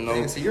like that, you know.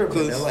 Man, so you're a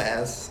vanilla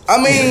ass. I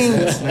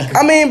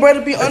mean, bro,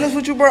 to be honest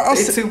with you, bro, I'm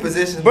two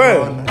positions,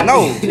 bro.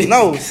 No,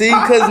 see,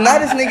 cause now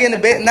this nigga in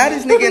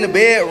the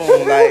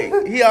bedroom,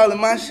 like he all in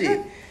my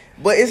shit.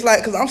 But it's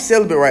like, cause I'm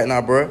celibate right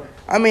now, bro.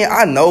 I mean,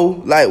 I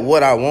know, like,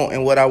 what I want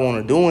and what I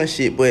want to do and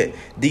shit, but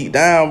deep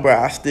down, bro,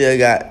 I still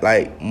got,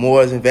 like,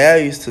 morals and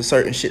values to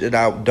certain shit that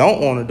I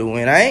don't want to do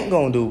and I ain't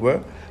gonna do,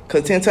 bro.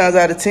 Because 10 times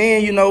out of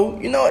 10, you know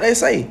what they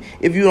say.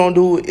 If you don't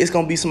do it, it's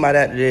going to be somebody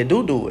out there that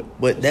do it.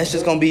 But that's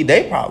just going to be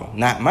their problem,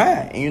 not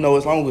mine. And, you know,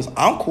 as long as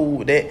I'm cool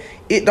with that,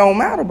 it don't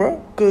matter, bro.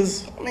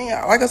 Because, I mean,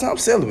 like I said, I'm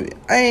celibate.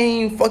 I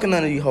ain't fucking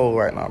none of these hoes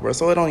right now, bro.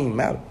 So it don't even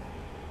matter.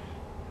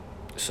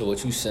 So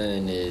what you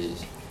saying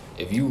is,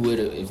 if you with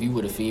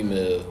a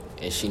female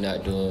and she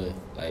not doing,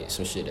 like,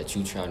 some shit that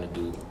you trying to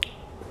do,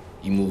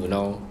 you moving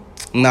on?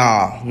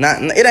 Nah,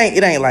 it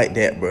ain't like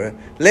that, bro.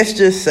 Let's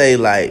just say,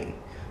 like,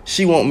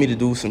 she want me to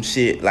do some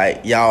shit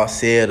like y'all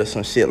said or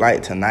some shit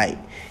like tonight.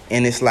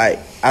 And it's like,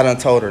 I done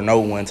told her no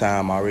one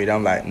time already.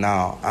 I'm like,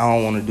 nah, I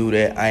don't want to do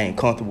that. I ain't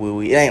comfortable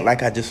with it. It ain't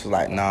like I just was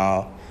like,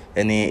 nah.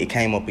 And then it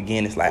came up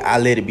again. It's like, I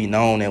let it be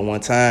known at one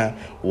time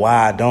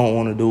why I don't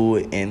want to do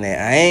it and that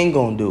I ain't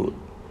going to do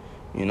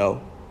it, you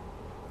know.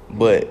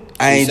 But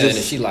I ain't just...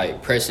 that she,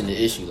 like, pressing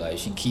the issue. Like,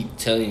 she keep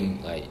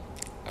telling, like,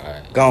 all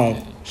right. Gone.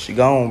 Man. She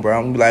gone, bro.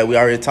 I'm like, we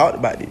already talked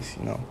about this,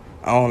 you know.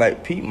 I don't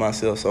like peep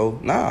myself, so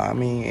nah, I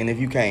mean, and if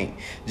you can't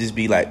just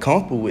be like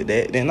comfortable with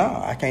that, then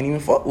nah, I can't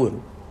even fuck with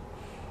her.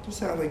 You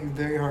sound like you're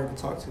very hard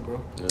to talk to,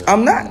 bro. Yeah.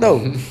 I'm not though.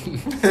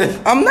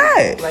 I'm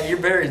not. Like you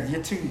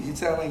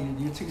sound like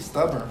you're too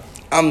stubborn.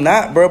 I'm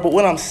not, bro, but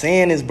what I'm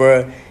saying is,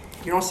 bro,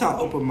 you don't sound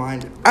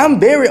open-minded. I'm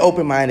very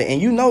open-minded, and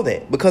you know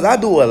that, because I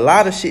do a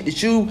lot of shit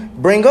that you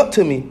bring up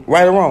to me,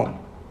 right or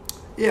wrong.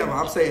 Yeah, but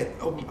I'm saying,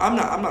 I'm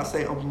not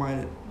saying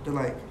open-minded to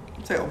like,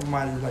 I'm saying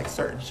open-minded to like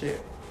certain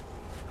shit.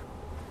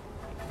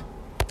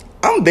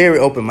 I'm very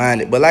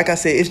open-minded, but like I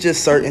said, it's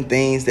just certain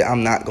things that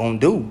I'm not gonna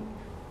do.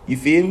 You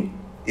feel me?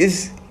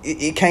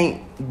 It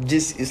can't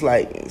just, it's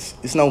like,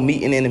 it's no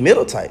meeting in the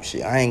middle type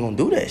shit. I ain't gonna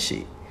do that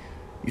shit.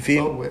 You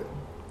feel me?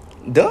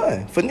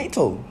 Done.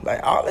 Finito.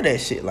 Like, all of that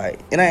shit.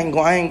 Like, I ain't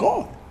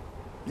going.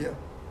 Yeah.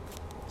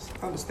 It's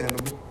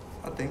understandable,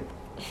 I think.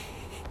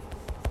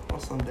 On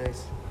some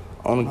days.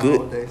 On the good.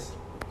 All days.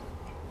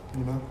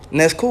 You know? And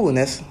that's cool. And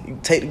you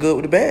take the good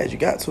with the bad. You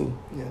got to.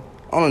 Yeah.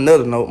 On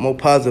another note, more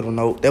positive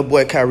note, that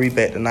boy Kyrie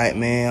back tonight,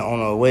 man, on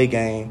a away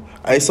game.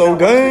 ISO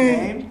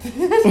game.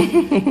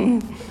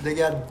 They're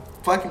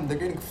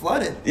getting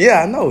flooded.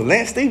 Yeah, I know.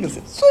 Lance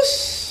Stevenson.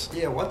 Swoosh.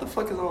 Yeah, what the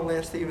fuck is on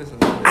Lance Stevenson?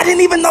 I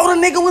didn't even know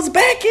the nigga was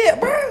back yet,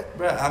 bro.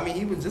 Bro, I mean,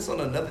 he was just on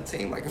another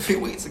team like a few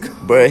weeks ago.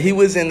 Bro, he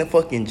was in the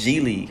fucking G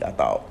League, I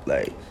thought.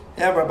 Like,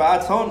 yeah, bro,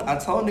 but I told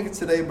niggas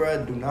today,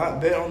 bro, do not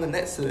bet on the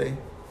Nets today.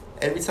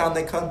 Every time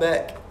they come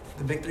back,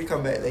 the big three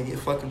come back, they get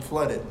fucking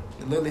flooded.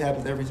 It literally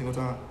happens every single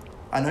time.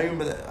 I know you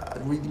remember that.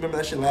 Remember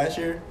that shit last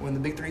year when the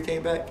big three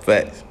came back?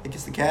 Facts.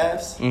 Against the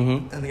Cavs?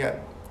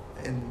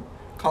 Mm-hmm. And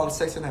Colin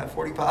Sexton had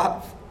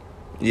 45.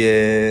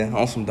 Yeah,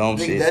 on some dumb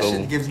shit. That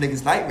shit gives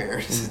niggas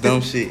nightmares. It's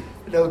dumb shit.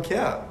 No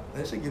cap.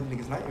 That shit gives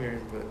niggas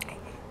nightmares, but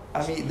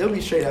I mean, they'll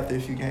be straight after a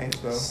few games,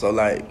 though. So,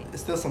 like,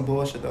 it's still some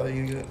bullshit, though.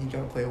 You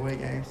gotta play away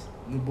games.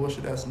 The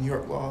bullshit that's New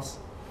York loss.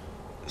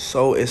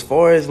 So, as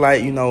far as,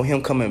 like, you know,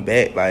 him coming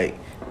back, like,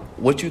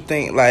 what you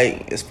think,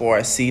 like, as far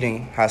as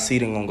seeding, how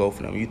seeding gonna go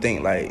for them? You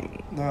think,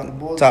 like, nah, the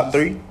Bulls top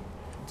three?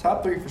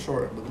 Top three for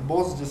sure, but the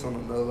Bulls is just on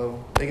another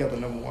level. They got the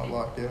number one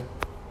locked there.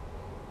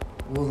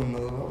 Bulls on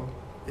another level.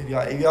 If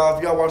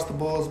y'all watch the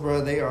Bulls,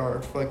 bro, they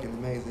are fucking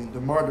amazing.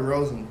 DeMar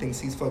DeRozan thinks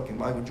he's fucking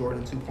Michael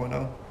Jordan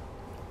 2.0.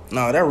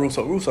 No, that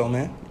Russo,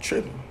 man. You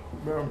tripping.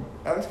 Bro,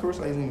 Alex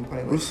Caruso isn't even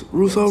playing.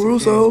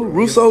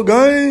 Russo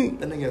gang.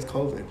 That nigga has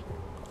COVID.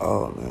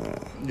 Oh, man.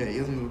 Yeah, he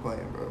isn't even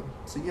playing, bro.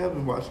 So you haven't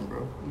been watching,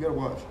 bro. You gotta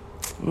watch.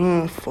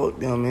 Fuck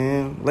them,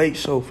 man. Late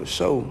show for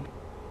sure.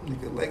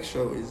 Nigga, Lake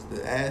Show is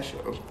the ass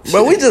show.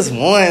 But we just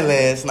won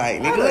last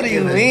night, nigga. What do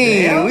you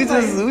mean? We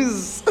just.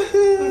 What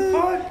the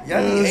fuck?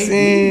 Y'all need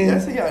 8.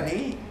 That's what y'all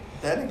need.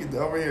 That nigga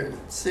over here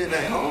sitting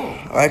at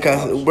home. Like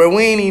I said, bro,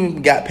 we ain't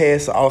even got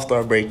past the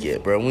All-Star break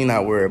yet, bro. We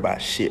not worried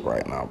about shit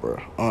right now, bro.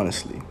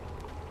 Honestly.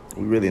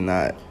 We really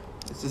not.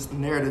 It's just the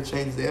narrative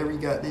changes every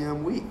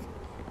goddamn week.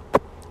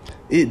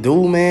 It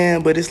do,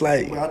 man, but it's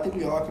like... Well, I think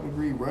we all can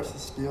agree Russ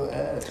is still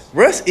ass.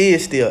 Russ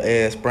is still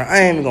ass, bro.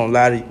 I ain't even gonna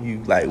lie to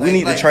you. Like we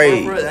need to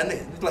trade. Bro, that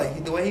nigga,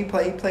 like, the way he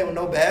play with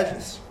no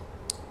badges.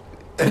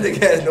 That nigga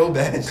has no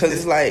badges. Because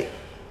it's like,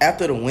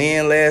 after the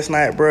win last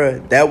night, bro,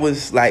 that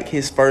was like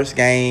his first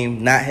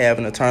game not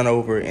having a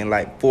turnover in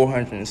like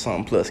 400 and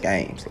something plus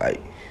games.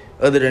 Like,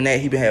 other than that,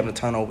 he been having a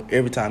turnover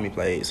every time he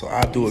played. So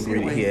I do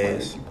agree that he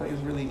has. He plays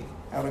really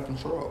out of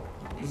control.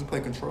 He doesn't play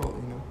control,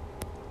 you know.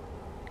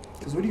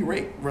 Because what do you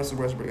rate Russell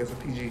Westbrook as a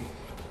PG?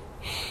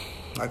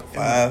 Like a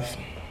 5.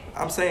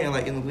 I'm saying,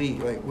 like, in the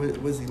league, like, what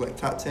is he, like,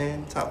 top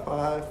 10, top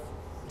 5,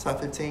 top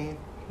 15?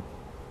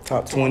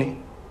 Top 20.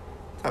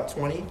 Top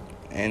 20?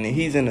 And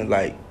he's in the,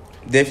 like,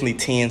 definitely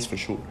 10s for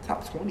sure.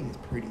 Top 20 is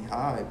pretty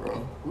high,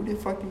 bro. Who the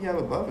fuck do you have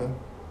above him?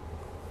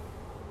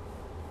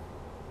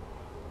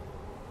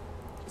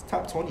 His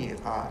top 20 is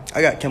high.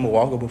 I got Kemba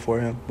Walker before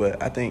him,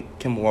 but I think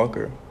Kemba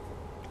Walker,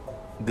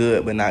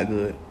 good but not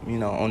good, you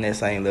know, on that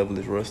same level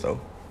as Russ,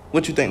 though.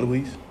 What you think,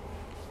 Luis?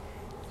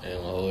 I ain't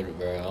gonna hold it,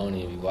 bro. I don't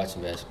even be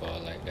watching basketball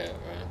like that,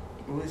 bro.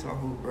 At least on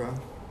hoop, bro.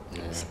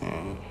 Yeah.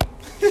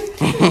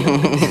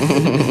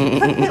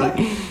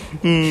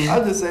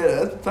 I'll just say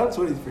that top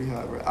 20 is pretty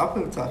high, bro. I'll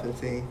put him top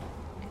 15.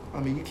 I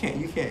mean, you can't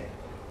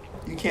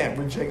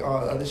reject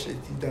all the other shit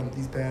he's done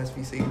these past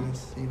few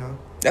seasons, you know.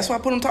 That's why I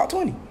put him top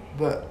 20.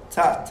 But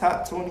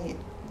top 20,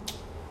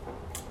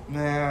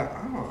 man,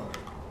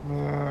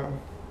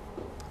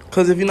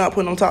 Cause if you're not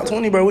putting him top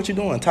 20, bro, what you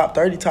doing? Top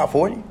 30, top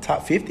 40,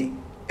 top 50?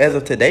 As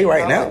of today,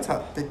 right now? Like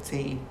top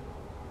 15.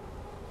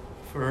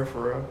 For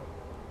real.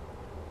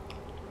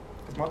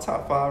 Cause my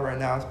top 5 right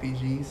now is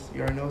PGs.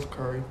 You already know it's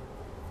Curry.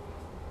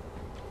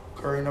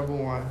 Curry number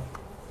 1.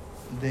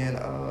 Then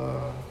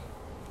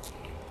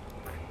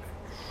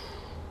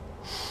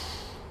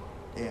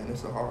damn, this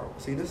is a hard.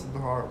 See, this is the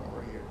hard one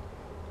right here.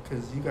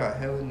 Cause you got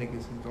hella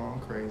niggas who's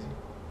going crazy.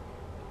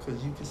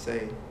 Cause you could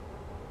say,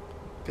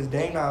 cause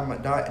Dame not in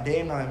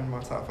my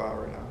top 5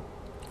 right now.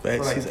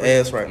 Facts, like, his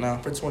ass right now.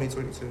 For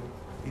 2022,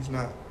 he's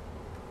not.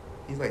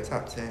 He's like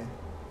top 10.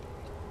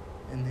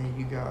 And then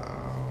you got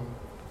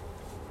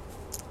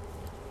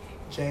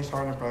James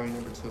Harden probably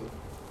number 2.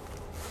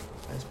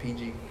 That's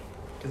PG,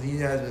 cause he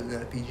has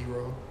that PG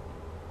role.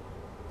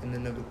 And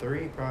then number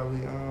 3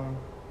 probably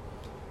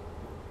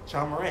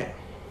John Morant.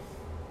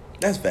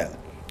 That's valid.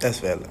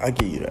 I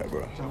give you that,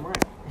 bro. John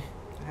Morant.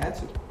 I had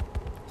to.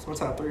 It's my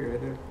top 3 right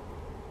there.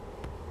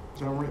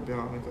 John Morant been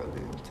on a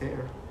goddamn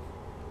tear.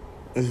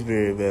 It's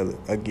very valid.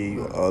 I give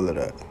you all of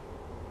that.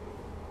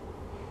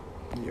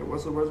 Yeah,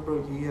 Russell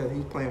Westbrook,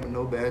 he's playing with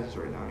no badges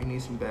right now. He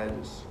needs some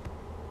badges.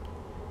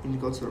 He need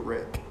to go to the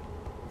rec,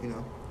 you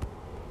know.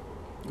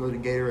 Go to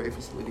the Gatorade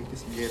facility, get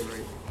some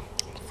Gatorade.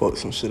 Fuck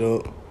some shit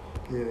up.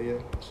 Yeah.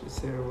 Shit's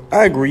terrible.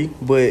 I agree,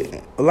 but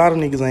a lot of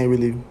niggas ain't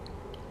really,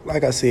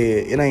 like I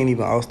said, it ain't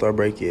even All-Star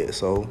break yet,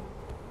 so.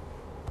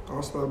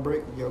 All-Star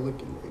break, y'all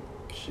looking like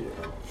shit.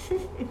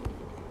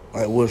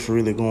 Like, what's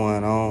really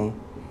going on?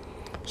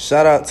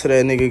 Shout out to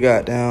that nigga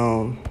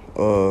goddamn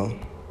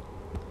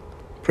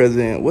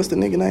President, what's the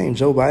nigga name?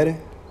 Joe Biden?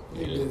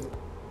 Yeah.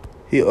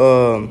 He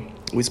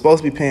we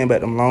supposed to be paying back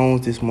them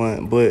loans this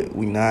month, but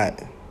we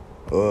not.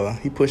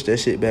 He pushed that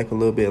shit back a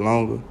little bit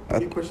longer.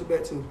 What he pushed it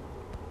back to?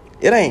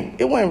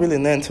 It wasn't really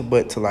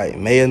nothing to like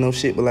May or no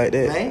shit but like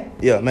that. May?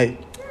 Yeah, May.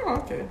 Oh,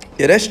 okay.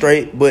 Yeah, that's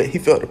straight, but he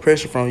felt the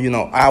pressure from,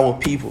 our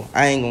people.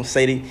 I ain't gonna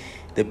say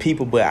the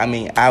people, but I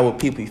mean our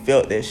people. He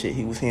felt that shit.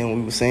 He was hearing what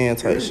we was saying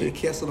type Really shit.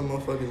 cancel the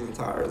motherfuckers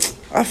entirely.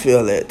 I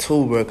feel that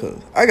too, bro,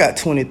 cause I got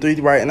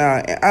 23 right now,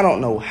 and I don't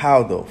know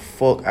how the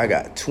fuck I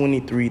got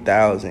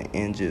 23,000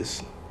 in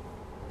just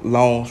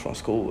loans from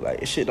school. Like,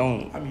 this shit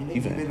don't I mean, niggas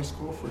even been in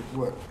school for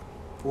what,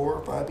 4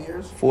 or 5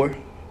 years? 4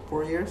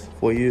 years?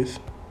 4 years.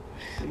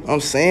 I'm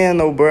saying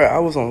though, bro, I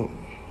was on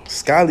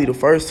Skyly the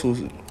first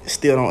 2,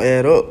 still don't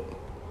add up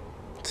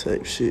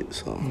type shit.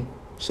 So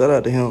shout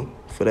out to him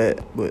for that,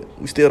 but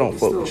we still don't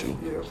fuck with you.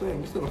 Yeah, I'm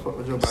saying we still don't fuck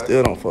with Joe Biden.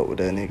 Still don't fuck with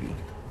that nigga.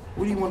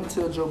 What do you want to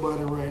tell Joe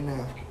Biden right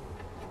now?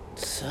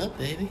 What's up,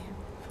 baby?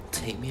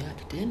 Take me out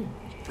to dinner.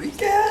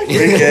 Freak ass.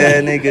 Freak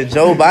ass nigga.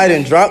 Joe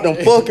Biden dropped them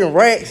fucking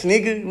racks,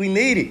 nigga. We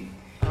need it.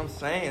 I'm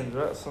saying,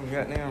 drop some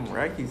goddamn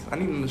rackies. I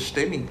need them to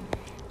stimmy.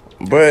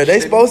 Bruh, they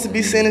supposed to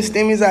be sending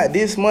stimmies out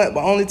this month,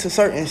 but only to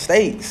certain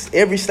states.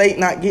 Every state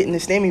not getting the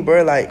stimmy,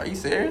 bruh. Like, are you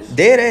serious?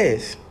 Dead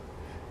ass.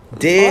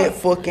 Dead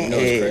fucking You know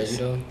what's ass. crazy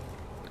though?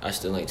 I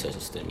still ain't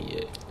touching stimmy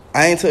yet.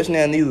 I ain't touching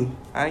that neither.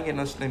 I ain't getting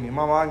no stimmy.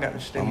 My mom got the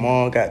My stimmy.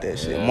 mom got that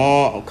shit. Yeah.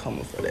 Mom, I'm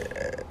coming for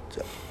that.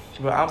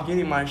 But I'm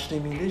getting my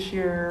stimmy this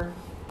year.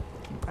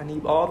 I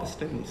need all the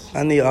stimmies.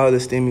 I need all the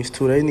stimmies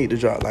too. They need to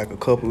drop like a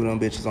couple of them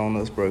bitches on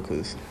us, bro,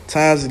 cause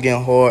times is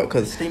getting hard. The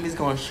Cause stimmy's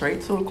going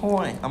straight to a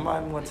coin. I'm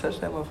not even gonna touch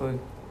that motherfucker.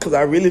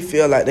 I really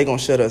feel like they gonna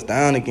shut us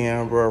down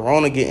again, bro.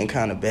 Rona getting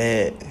kind of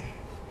bad.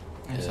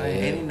 I'm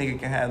saying any nigga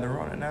can have the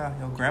Rona now.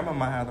 Your grandma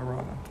might have the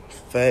Rona.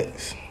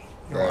 Facts.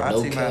 Your Bro, no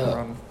auntie might have the cap.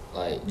 Rona.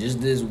 Like,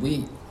 just this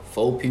week,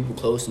 4 people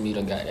close to me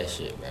done got that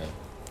shit, bro.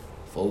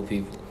 4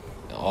 people.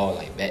 And all,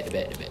 like, back to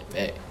back.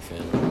 You feel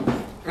me?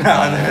 I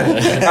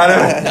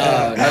don't.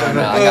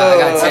 No. I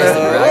got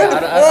tested, bro.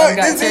 I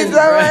got tested,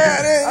 bro.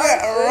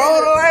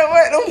 Rona, like,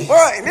 what the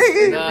fuck,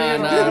 nigga? No.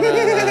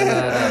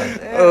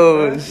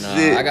 Oh, Nah,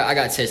 shit. I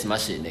got tested. My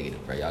shit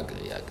negative, bro. Y'all good.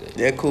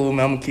 Yeah, cool,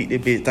 man. I'm gonna keep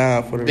this bitch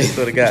down for the rest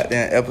of the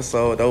goddamn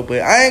episode, though.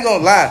 But I ain't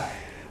gonna lie.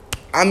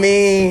 I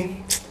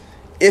mean,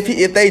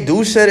 if they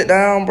do shut it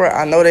down, bro,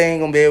 I know they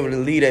ain't gonna be able to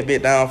leave that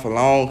bit down for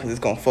long because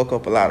it's gonna fuck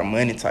up a lot of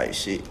money type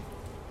shit.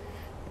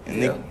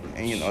 And, Yeah.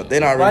 they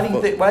not Why really. do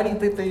you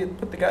think they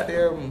put the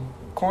goddamn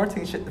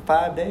quarantine shit to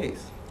 5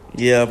 days?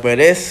 Yeah, but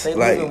that's They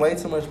like losing way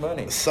too much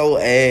money. so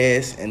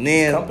ass. And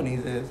then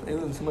Companies is they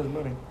losing too much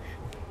money.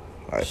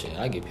 like, Shit,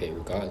 I get paid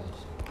regardless.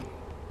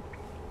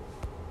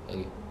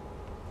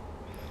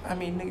 I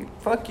mean, nigga,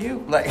 fuck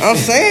you. Like I'm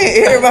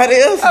saying, everybody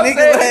else, I'm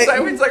nigga, saying, like,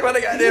 we talking about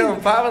the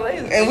goddamn 5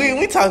 days. and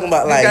we talking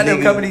about These like goddamn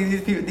niggas,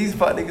 companies, these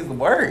fuck niggas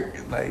work.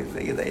 Like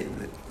they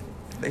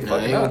Nah, I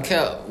fucking ain't gonna up.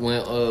 count.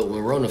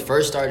 When Rona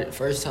first started,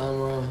 first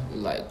time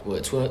around, like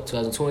what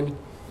 2020,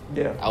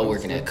 Yeah, I was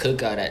working at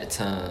Cookout at the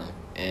time,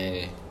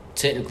 and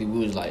technically we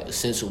was like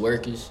essential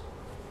workers.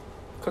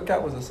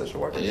 Cookout was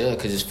essential worker. Yeah,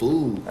 because it's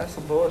food. That's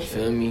some You bullshit.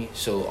 feel me?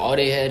 So all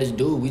they had to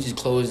do, we just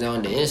closed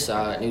down the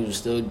inside. And they was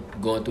still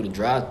going through the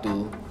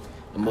drive-through.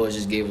 The boys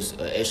just gave us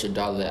an extra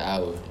 $1 an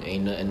hour.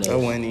 Ain't nothing else. That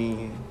wasn't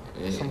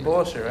even Some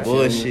bullshit, right?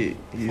 bullshit.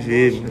 You Some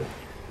feel me? bullshit.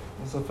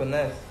 It's a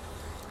finesse.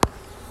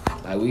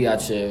 Like, we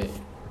out here,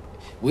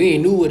 we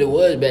ain't knew what it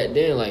was back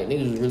then. Like,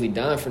 niggas was really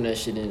dying from that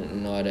shit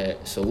and all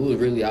that. So we was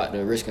really out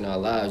there risking our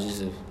lives just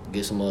to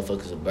get some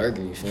motherfuckers a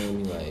burger, you feel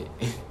me? Like,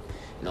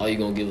 and all you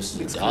gonna give us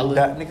is $1?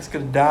 Niggas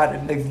could have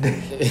died the next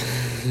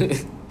day.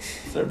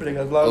 So everything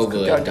as long as Over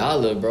Cookout,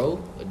 $1, bro.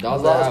 $1 as an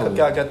long as hour.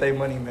 Cookout got their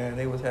money, man,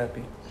 they was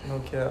happy. No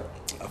cap.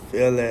 I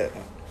feel that.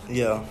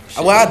 Yeah.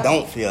 Well, I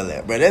don't feel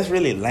that, bro. That's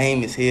really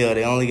lame as hell.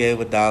 They only gave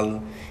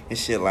 $1 and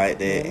shit like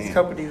that. Man, these And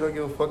companies don't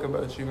give a fuck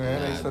about you,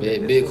 man. They just Nah, want-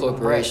 big, they big just want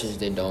corporations, racks.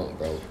 they don't,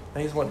 bro.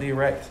 They just want the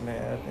racks, man.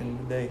 At the end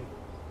of the day,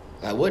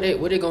 Like, what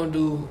they gonna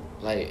do,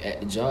 like, at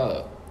the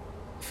job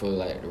for,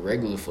 like, the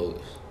regular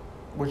folks?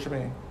 what you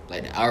mean?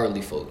 Like, the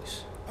hourly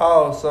folks?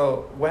 Oh,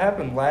 so what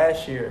happened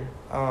last year?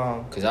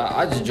 Because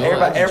I just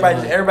joined.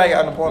 Everybody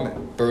got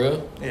unemployment. For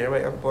real? Yeah,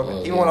 everybody got unemployment. Oh,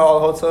 Even yeah. when all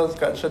the hotels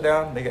got shut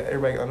down,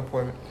 everybody got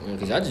unemployment.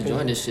 Because I just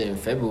joined this shit in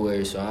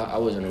February, so I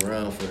wasn't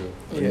around for the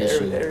Yeah,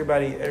 initial.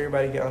 everybody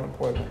get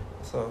unemployment.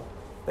 So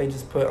they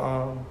just put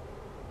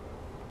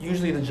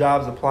usually the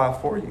jobs apply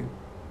for you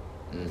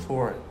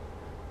for it.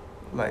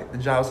 Like the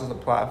jobs just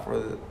apply for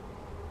the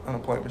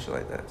unemployment shit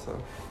like that. So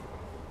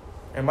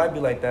it might be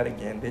like that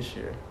again this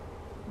year,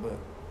 but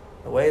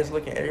the way it's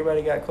looking,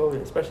 everybody got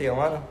COVID, especially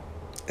Atlanta.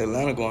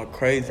 Atlanta going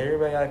crazy.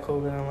 Everybody got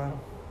COVID in Atlanta.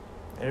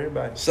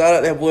 Everybody. Shout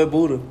out that boy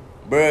Buddha.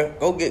 Bruh,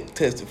 go get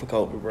tested for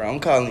COVID, bro. I'm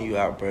calling you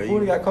out, bro.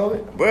 Who got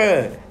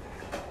COVID?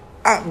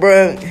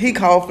 Bruh, he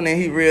coughing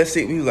and he real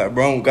sick. He was like,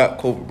 bro, I don't got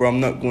COVID, bro. I'm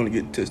not going to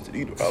get tested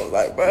either. I was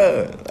like,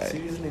 bruh. Like, See,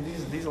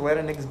 these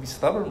Atlanta niggas be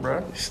stubborn,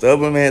 bro.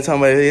 stubborn, man.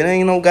 Talking about it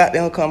ain't no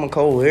goddamn common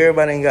cold.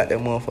 Everybody ain't got that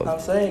motherfucker. I'm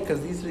saying,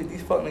 because these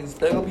fuck niggas,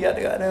 they're going to be at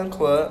the goddamn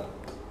club.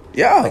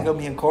 Yeah. They're going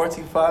to be in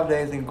quarantine 5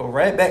 days and go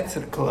right back to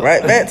the club.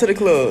 Right back to the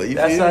club. You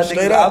That's feel how me? niggas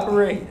Straight up.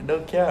 operate. No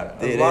cap.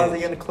 As It long as is.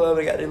 they in the club,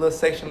 they got their little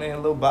section in a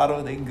little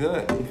bottle, they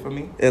good. You feel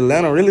me?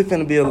 Atlanta really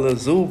finna be a little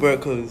zoo, bro,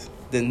 because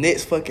the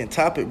next fucking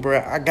topic, bro,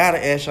 I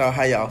gotta ask y'all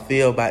how y'all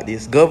feel about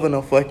this.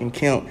 Governor fucking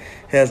Kemp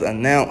has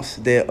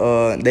announced that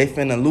they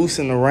finna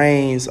loosen the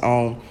reins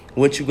on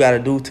what you gotta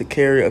do to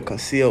carry a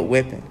concealed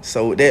weapon.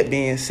 So with that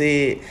being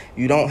said,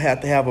 you don't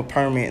have to have a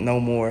permit no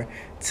more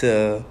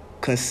to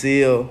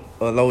conceal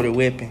a loaded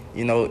weapon,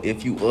 you know,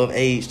 if you of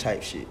age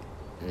type shit.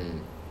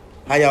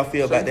 How y'all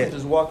feel So about you that? can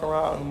just walk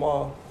around the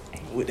mall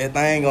With that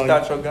thing on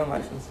without your gun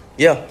license.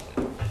 Yeah.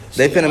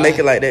 They Shit, finna make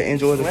it like that in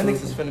Georgia.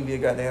 Lennox is finna be a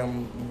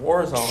goddamn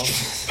war zone.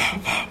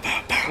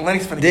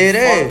 Lennox finna Dead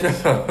get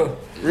ass. fucked up.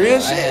 Real I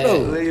shit had- though.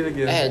 Leave it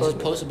again. I had just Fuck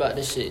it. posted about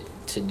this shit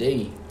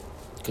today,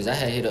 because I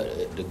had hit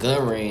up the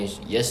gun range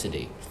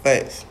yesterday.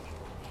 Facts.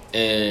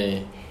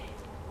 And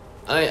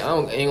ain't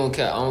gonna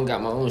cap, I don't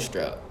got my own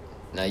strap.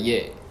 Not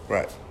yet.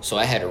 Right. So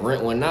I had to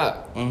rent one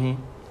out.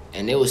 Mm-hmm.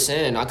 And they was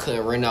saying I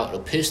couldn't rent out a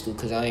pistol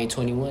because I ain't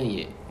 21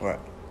 yet. Right.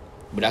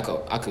 But I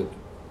could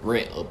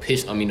rent a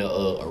pistol. I mean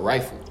a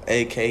rifle.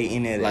 AK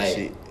in there, that Like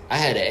shit. I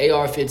had an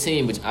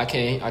AR-15, but I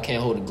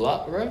can't hold a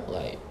Glock, bro.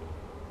 Like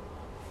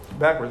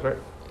Backwards, right?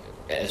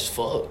 as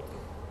fuck.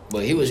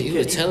 But he was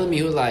telling me,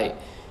 he was like,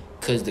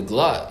 cause the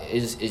Glock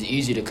is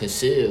easy to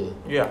conceal.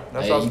 Yeah, that's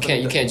Like, what I was you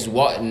finna can't just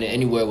walk in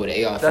anywhere with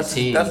an That's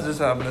AR-15. just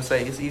what I'm gonna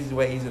say. It's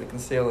way easier to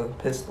conceal a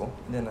pistol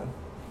than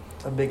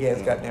a big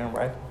ass goddamn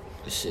rifle.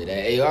 Shit,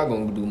 that AR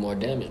gonna do more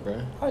damage,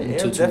 bro. Oh yeah,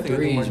 it'll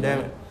definitely do more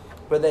damage.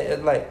 But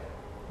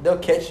they'll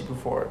catch you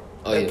before.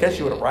 Oh, They'll yeah, catch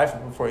you yeah. with a rifle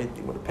before you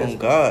with a pistol. Oh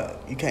God,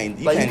 you can't.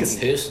 You Like can't.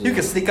 Pistol. you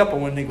can sneak up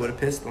on one nigga with a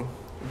pistol.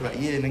 You be like,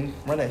 yeah, nigga,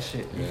 run that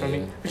shit. You feel me?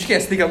 Yeah. But you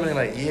can't sneak up on it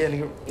like, yeah,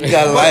 nigga. You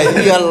gotta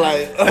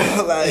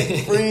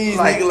like freeze,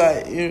 Like- nigga.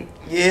 Like you.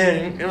 Yeah,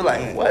 and you're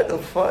like, what the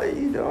fuck are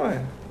you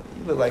doing?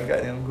 You look like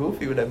goddamn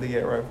goofy with that big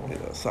ass rifle.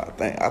 Yeah, so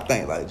I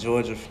think like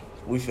Georgia,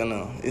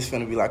 it's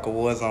finna be like a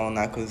war zone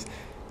now, cause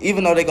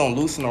even though they gonna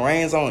loosen the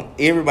reins on,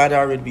 everybody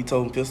already be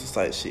toting pistols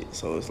type shit.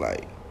 So it's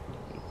like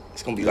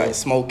it's gonna be like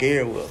smoke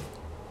everywhere.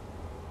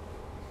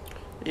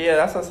 Yeah,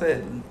 that's what I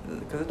said.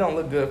 Because it don't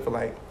look good for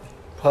like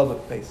public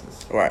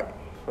places. Right.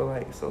 For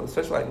like, so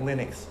especially like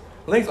Linux.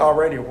 Linux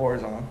already a war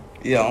zone.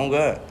 Yeah, on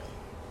God.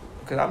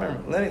 Because I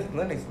remember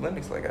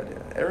Linux like I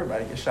did.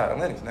 Everybody gets shot at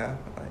Linux now.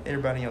 Like,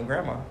 everybody and your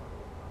grandma.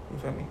 You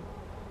feel me?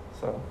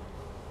 So,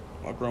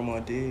 My grandma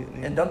did.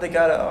 nigga. and don't they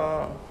got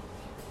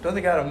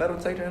a metal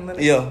detector in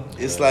Linux? Yeah,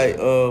 it's like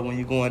when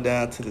you going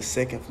down to the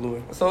second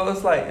floor. So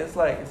it's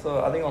like, so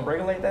are they gonna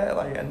regulate that?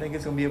 Like, a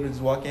niggas gonna be able to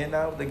just walk in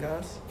now with the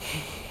guns?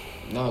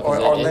 No, Or- because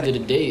or at the end of Linux.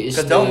 the day, it's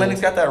Because still... don't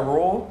Linux got that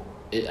rule?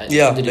 At Yeah, the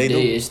end of the they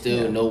day, do. it's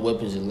still Yeah. no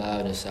weapons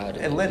allowed inside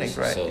of And Linux,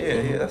 right? So,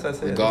 Yeah, that's what I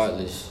said.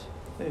 regardless.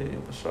 Yeah,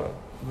 for sure.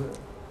 But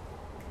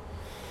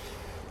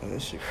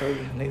That shit crazy.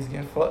 niggas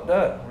getting fucked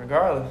up,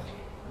 regardless.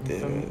 You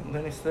feel me? Yeah.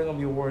 Linux still gonna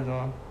be a war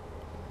zone.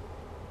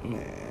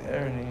 Man.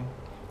 Everything.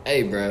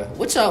 Hey, bro,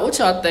 what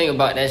y'all think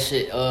about that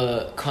shit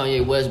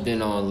Kanye West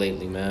been on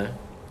lately, man?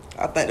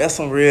 I think that's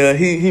some real.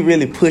 He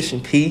really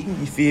pushing P.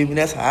 You feel me?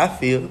 That's how I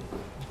feel.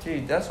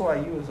 Gee, that's why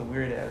you was a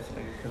weird ass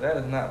nigga. Cause that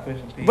is not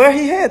pushing P. But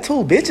he had 2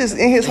 bitches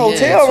in his Yeah,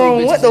 hotel 2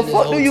 room. What bitches the in his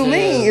fuck do you hotel.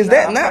 mean? Is Nah,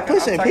 that I'm not talking-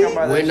 pushing I'm P? talking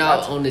about Went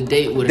out on the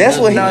date with That's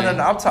what another he-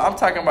 No. man. I'm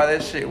talking about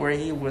that shit where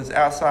he was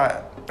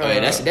outside. Oh,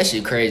 yeah, that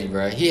shit crazy,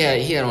 bro. He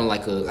had on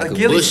like a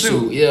ghillie bush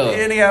suit. Yeah.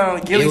 And he had on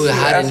a ghillie He was suit.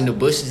 hiding in the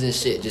bushes and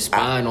shit, just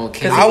spying on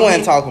Kim. I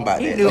wasn't talking about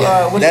he that.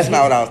 Knew, That's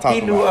not what I was talking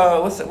He knew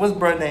about. what's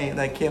bruh name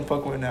that Kim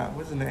fuck with now?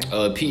 What's his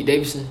name? Pete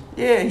Davidson.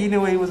 Yeah, he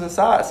knew he was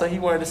inside, so he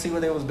wanted to see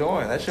what they was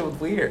doing. That shit was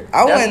weird. I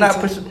That's wasn't not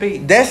t- pushing P.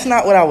 That's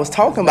not what I was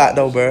talking about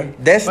though, bro.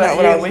 That's But not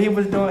what yeah, I was. what he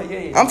was doing.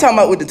 Yeah. I'm talking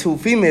about with the 2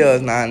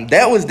 females now.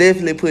 That was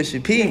definitely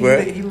pushing P,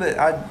 bro. He lit.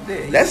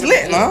 That's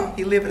lit, nah.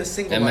 He live in a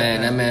single. That life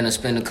man now. done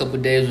spent a couple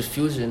days with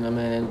Future, and that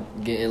man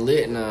getting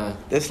lit now.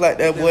 That's like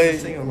that Living boy a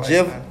single life,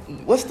 Jeff. man.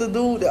 What's the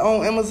dude that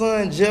on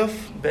Amazon? Jeff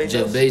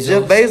Jeff Bezos.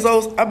 Jeff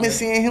Bezos. I've been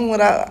seeing him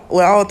with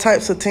all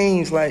types of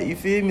teams. Like you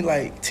feel me?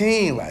 Like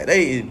team. Like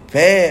they is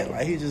bad.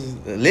 Like he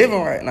just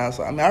living right now.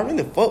 So I mean, I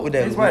really fuck with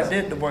that. His wife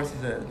did divorce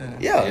his dad. Didn't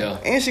he? Yeah,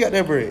 and she got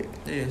that bread.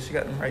 Yeah, she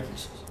got them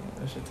rackets.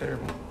 That shit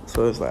terrible.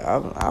 So it's like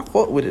I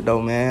fuck with it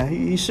though, man.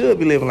 He should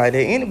be living like that.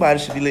 Anybody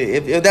should be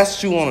living. If that's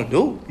what you want to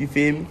do, you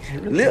feel me? He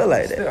really Live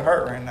like still that.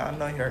 hurt right now. I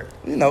know he hurt.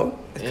 You know,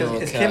 It's Yeah,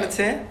 because it's okay. Kim a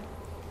 10.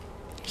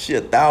 she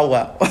a thou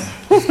wow.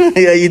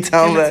 Yeah, you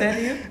talking Kim a about? 10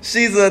 to you?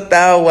 She's a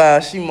thou wow.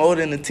 She more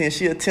than a 10.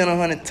 She a 10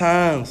 100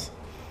 times.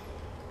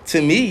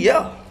 To me,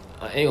 yeah.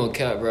 I ain't gonna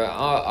cap, bro.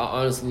 I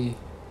honestly,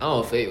 I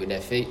don't fake with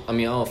that fake. I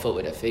mean, I don't fuck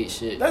with that fake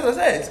shit. That's what I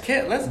said. It's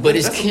Kim. But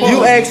it's Kim.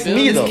 You asked feel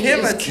me me? though. Kim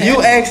It's a Kim.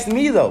 You asked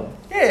me though,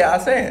 Yeah,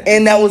 I said.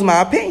 and that was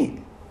my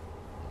opinion.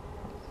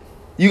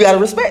 You gotta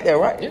respect that,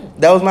 right? Yeah.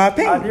 That was my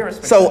opinion. I do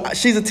respect so that.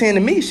 she's a 10 to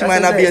me. She That's might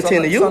what not I be a said.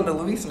 10 to It's you. on to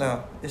Luis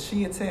now. Is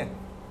she a 10?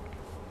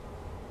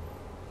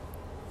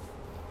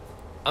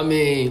 I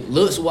mean,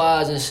 looks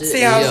wise and shit.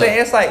 See how I'm yeah.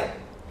 saying? It's like,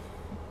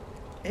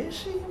 is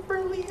she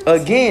really a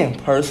 10? Again,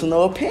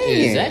 personal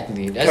opinion.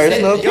 Exactly. That's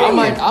Personal it. opinion.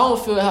 I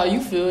don't feel how you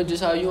feel,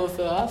 just how you don't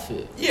feel how I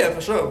feel. Yeah,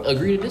 for sure.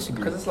 Agree to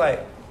disagree. Because it's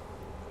like,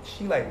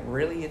 she like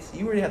really,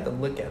 you really have to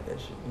look at that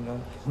shit, you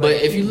know? But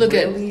Like, if you she look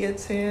at- really a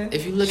 10?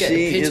 If you look at She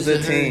the pictures is a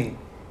of her 10.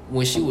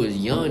 when she was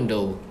young,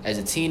 though, as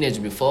a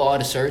teenager, before all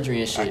the surgery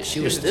and shit,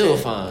 she was She's a still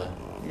 10. fine.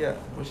 Yeah,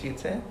 was she a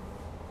 10?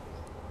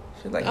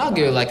 She like I'll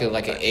give her like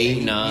an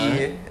 8, 9.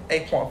 Yeah,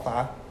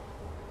 8.5.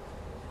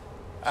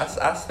 I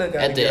still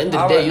got At the end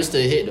of the day, you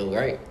still hit though,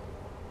 right?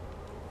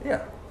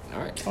 Yeah, All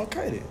right.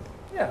 Okay then.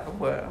 yeah, I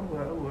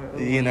would.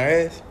 You in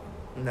her ass?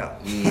 No.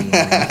 Mm.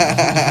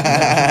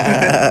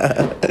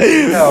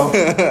 No.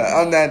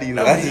 I'm not either. You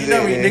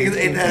know me niggas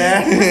ate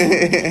that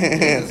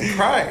ass. Jesus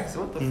Christ,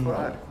 what the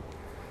fuck?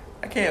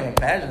 I can't even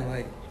imagine,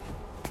 like,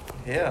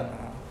 hell no.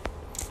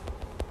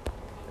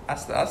 I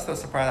still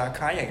surprised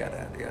how Kanye got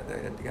that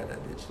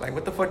bitch. Like,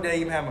 what the fuck did they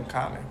even have in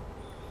common?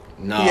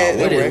 Nah, Yeah,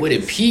 what the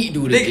did Pete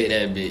do to Nigga- get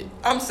that bit?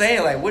 I'm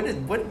saying, like, what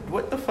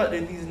the fuck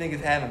did these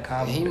niggas have in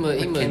common? He with must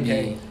Kim be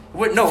K?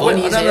 What? No,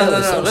 funny what, as no, hell no, or no,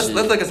 no. some Let's shit.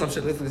 look at some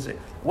shit. Let's look at shit.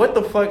 What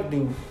the fuck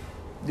do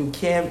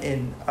Kim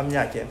and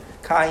not Kim,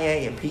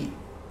 Kanye and Pete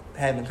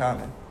have in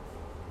common?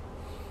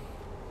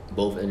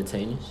 Both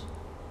entertainers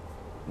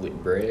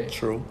with bread.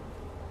 True.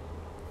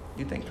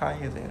 You think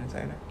Kanye is an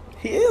entertainer?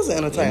 He is an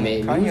entertainer.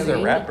 He made Kanye's music.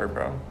 a rapper,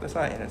 bro. That's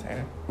not an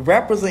entertainer.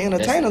 Rappers are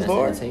entertainers, That's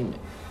boy.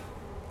 entertainment.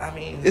 I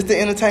mean, It's the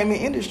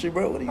entertainment industry,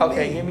 bro. What do you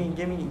okay. mean?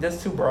 Give me.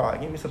 That's too broad.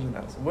 Give me something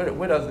else. What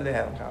else do they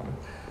have in common?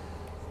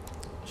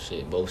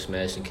 Shit, both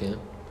smashing Kim.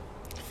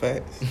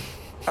 Facts.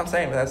 I'm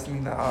saying, but that's to me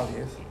not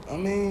obvious. I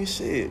mean,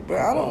 shit, bro.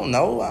 I don't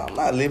know. I'm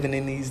not living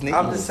in these niggas.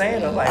 I'm just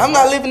saying, though, like, I'm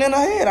not living in her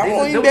head. I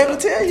won't even be able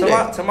to tell you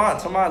that. To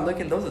my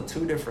looking, those are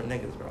two different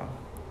niggas, bro.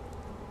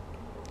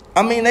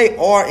 I mean, they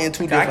are in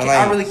two different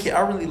I lanes.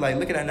 really like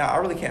looking at it now. I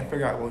really can't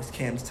figure out what's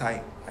Kim's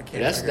type. I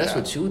can't. That's figure it out.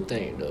 what you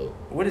think though.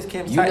 What is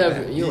Kim's You type?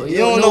 never man? you You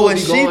don't know what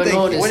be she going think.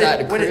 on What inside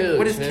the is, crib.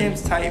 what is fam.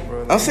 Kim's type,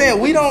 bro? I'm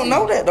saying we don't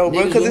know that though,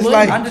 bro, Niggas because with it's money.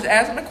 like, I'm just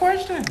asking a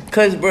question.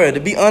 cause, bro, to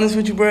be honest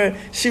with you, bro,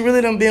 she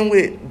really done been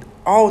with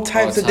all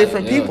types of type,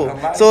 different yeah. people. A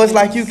lot So of it's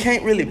like niggas- you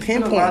can't really There's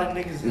been a lot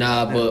pinpoint. of niggas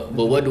Nah, that-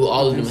 but what do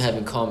all of them have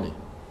in common?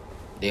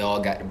 They all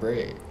got the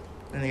bread,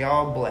 And they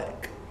all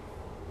black.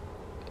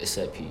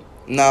 except Pete.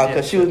 Nah, Yeah.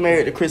 cause she was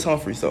married to Chris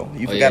Humphrey, so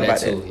you Oh, forgot yeah, about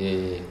that that. too.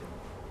 Yeah.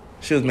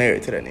 She was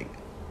married to that nigga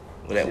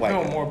with that She's white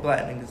doing guy. more black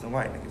niggas than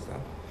white niggas,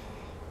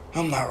 though.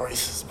 I'm not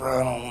racist, bro.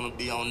 I don't want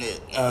to be on it.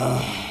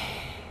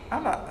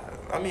 I'm not.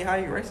 I mean, how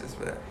you racist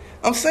for that?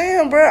 I'm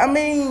saying, bro. I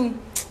mean,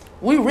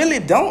 we really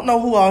don't know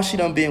who all she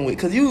done been with,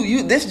 cause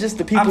you. This is just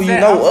the people I'm you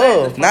saying- know I'm saying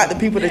of, it's from not the- the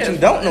people that yeah, you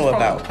it's don't from- know it's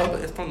from about. the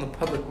public- It's from the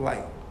public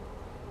light.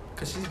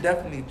 Cause she's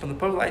definitely from the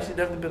public light. She's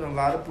definitely been a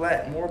lot of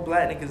more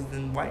black niggas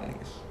than white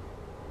niggas.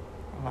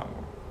 A lot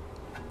more.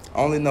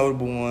 Only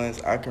notable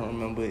ones I can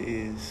remember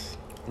is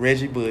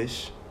Reggie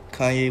Bush,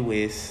 Kanye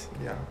West,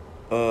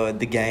 Yeah.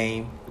 The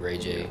Game, Ray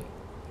J.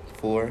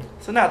 4.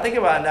 So now think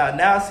about it now.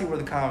 Now I see where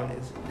the comment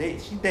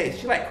is.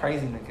 She like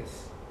crazy niggas.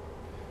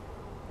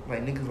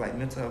 Like niggas like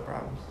mental health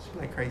problems. She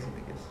like crazy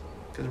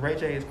niggas. Cause Ray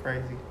J is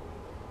crazy.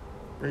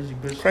 Reggie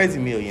Bush. Crazy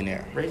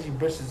millionaire. Reggie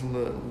Bush is a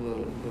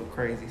little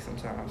crazy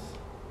sometimes.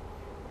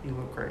 He a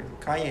little crazy.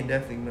 Kanye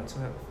definitely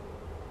mental health.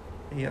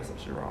 He got some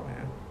shit wrong,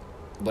 man.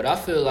 But I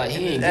feel like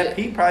he ain't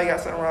He probably got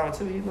something wrong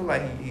too. He look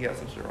like he got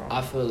some shit wrong.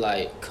 I feel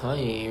like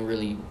Kanye ain't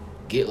really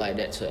get like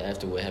that till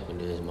after what happened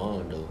to his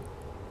mom though.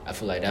 I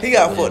feel like that. He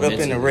got fucked up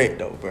in the wreck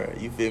though, bro.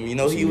 You feel me? You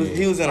know he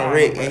was in a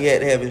wreck and he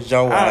had to have his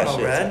jaw I wide don't know, shut.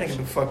 bro. That nigga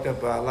been fucked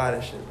up by a lot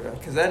of shit, bro.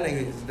 Cause that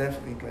nigga is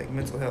definitely like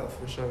mental health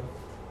for sure.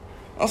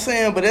 I'm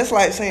saying, but that's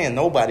like saying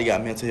nobody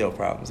got mental health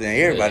problems and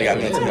everybody got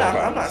mental health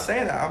problems. I'm not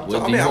saying that.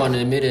 Whether you want to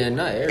admit it or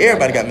not,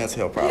 everybody got mental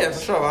health problems. Yeah,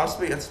 for sure.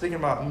 I'm speaking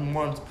about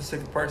one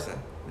specific person.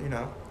 You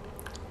know,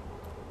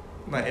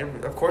 like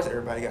of course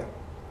everybody got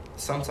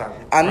some type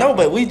of I know,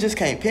 but we just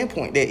can't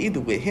pinpoint that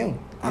either with him.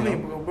 I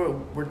mean,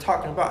 we're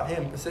talking about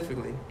him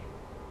specifically.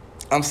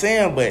 I'm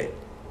saying, but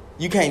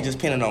you can't just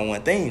pin it on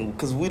one thing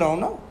because we don't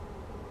know.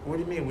 What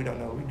do you mean we don't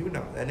know? We do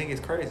know. That nigga's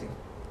crazy.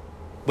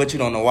 But you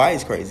don't know why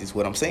he's crazy is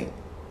what I'm saying.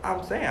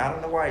 I'm saying I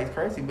don't know why he's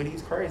crazy, but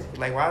he's crazy.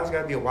 Like, why does there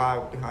gotta be a why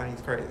behind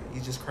he's crazy?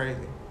 He's just crazy.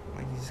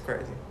 Like, he's just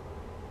crazy.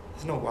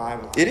 There's no why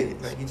behind it. It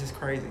is. Like, he's just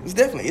crazy.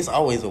 It's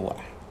always a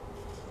why.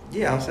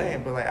 Yeah, I'm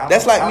saying, but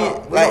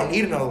like, we don't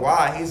need to know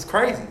why he's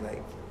crazy.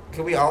 Like,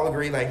 can we all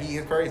agree like he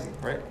is crazy,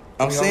 right?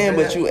 I'm saying,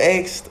 but you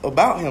asked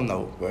about him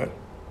though, bro.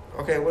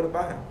 Okay, what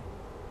about him?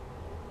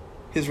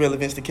 His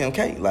relevance to Kim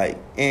K, like,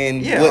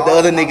 and what the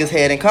other niggas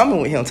had in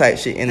common with him, type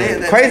shit. And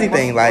the crazy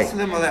thing, like, most of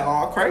them are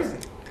all crazy.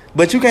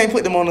 But you can't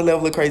put them on the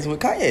level of crazy with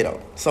Kanye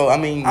though. So I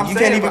mean, you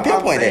can't even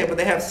pinpoint that. But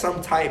they have some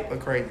type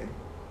of crazy.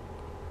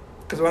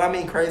 Because when I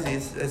mean crazy,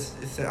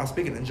 it's I'm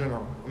speaking in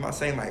general. I'm not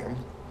saying like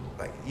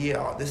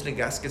this nigga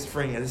got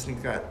schizophrenia, this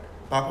nigga got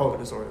bipolar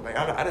disorder. Like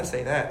I didn't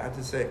say that. I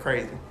just said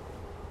crazy.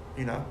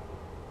 You know.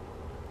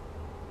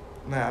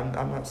 Nah,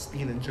 I'm not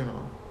speaking in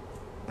general.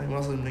 Like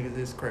most of them niggas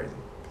is crazy.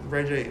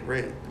 Ray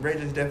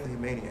J's definitely a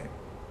maniac.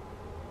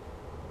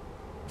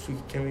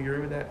 Can we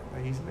agree with that?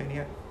 Like he's a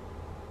maniac?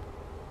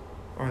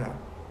 Or no?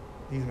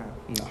 He's not.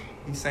 No.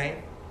 He's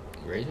sane?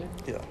 Ray J?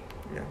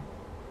 Yeah.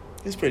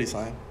 He's pretty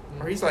sane.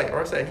 Or he's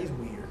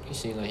weird. He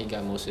seems like he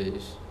got most of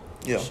his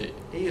shit.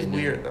 He is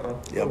weird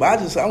though. Yeah,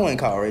 but I wouldn't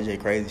call Ray J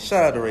crazy.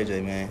 Shout out to Ray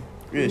J, man.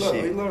 Real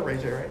shit. We love Ray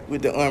J, right?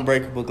 With the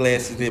unbreakable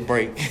glasses that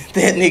break.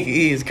 That nigga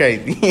is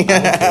crazy. See what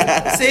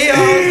I'm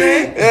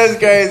saying? That's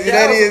crazy.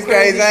 That is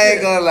crazy. I ain't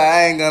shit.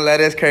 gonna lie.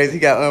 That's crazy. He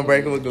got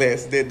unbreakable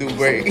glasses that do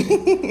break.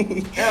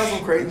 That was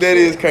some crazy That shit.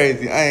 is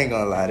crazy. I ain't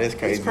gonna lie. That's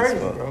crazy. He's crazy,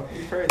 as fuck. bro.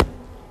 He's crazy.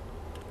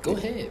 Go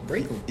ahead,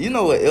 break him. You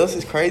know what else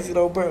is crazy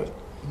though, bro?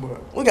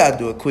 What? We gotta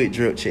do a quick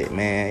drip check,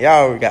 man.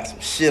 Y'all already got some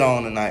shit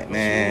on tonight,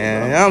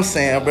 man. You know what I'm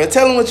saying, bro?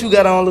 Tell them what you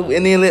got on,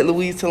 and then let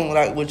Louise tell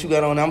them what you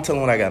got on. I'm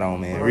telling what I got on,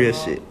 man. Real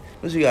shit.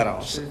 What you got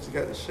on? Shit, you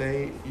got the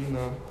shade,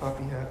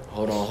 poppy hat.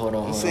 Hold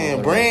on. I'm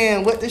saying,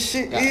 brand, what this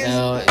shit is?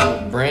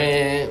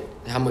 Brand,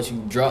 how much you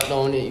dropped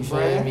on it, you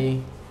feel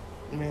me?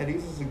 Man,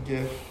 this is a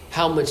gift.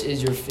 How much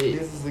is your fit?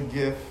 This is a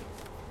gift.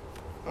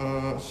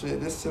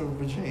 This Silver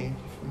Virginia.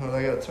 You know,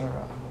 I gotta turn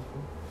around.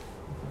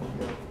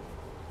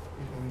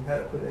 You had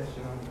to put that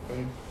shit on your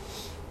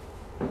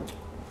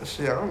face.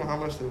 Shit, I don't know how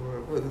much they were.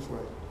 What is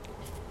like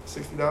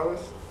 $60?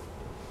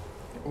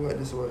 What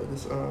this was?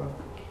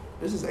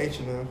 This is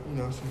H&M.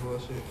 Some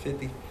bullshit.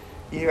 50.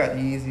 You got the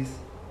Yeezys.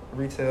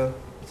 Retail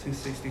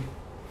 $260.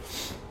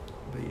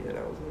 But yeah,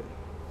 that was it.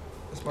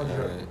 That's my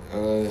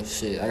drip.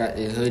 Shit, I got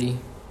this hoodie.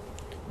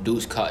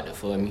 Dukes caught it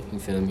for me. You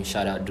feel me?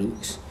 Shout out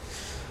Dukes.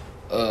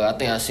 I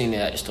think I seen it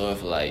at the store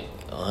for like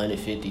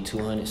 $150,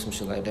 $200, some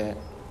shit like that.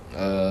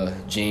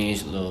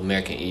 Jeans, little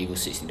American Eagle,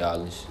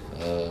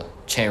 $60.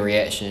 Chain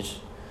Reactions.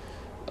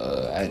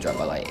 I dropped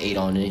by like 8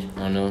 on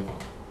them.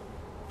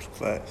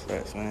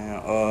 Facts,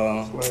 man.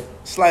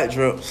 Slight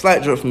drip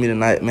for me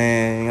tonight,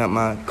 man. Got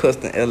my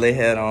custom LA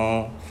hat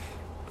on,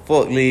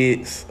 fork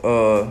legs.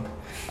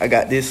 I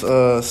got this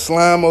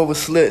slime over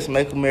sluts,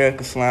 make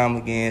America slime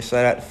again.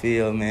 Shout out to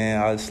Phil,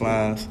 man. All the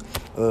slimes.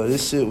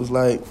 This shit was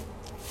like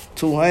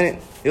 $200.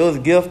 It was a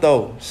gift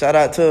though. Shout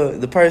out to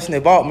the person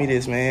that bought me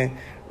this, man.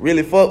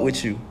 Really fuck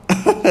with you.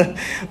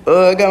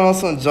 I got on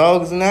some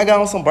joggers and I got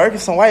on some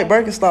white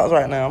Birkenstocks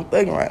right now. I'm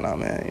thugging right now,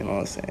 man. You know what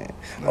I'm saying?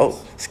 Nice.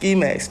 Oh, Ski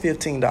Max,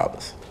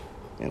 $15.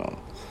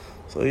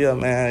 So yeah,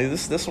 man,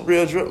 this some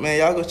real drip, man.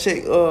 Y'all go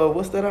check.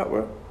 What's that out,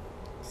 bro?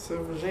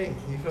 Silver Jean.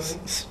 You feel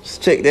me?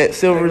 Check that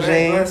Silver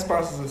Jean. Glad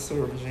sponsors of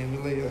Silver Jean. You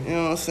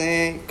know what I'm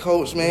saying?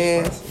 Coach,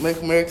 man.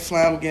 Make America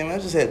slime again, man.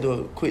 I just had to do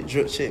a quick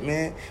drip check,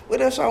 man.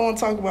 What else y'all want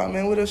to talk about,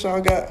 man? What else y'all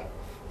got?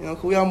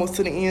 Cause we almost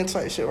to the end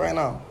type shit right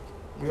now.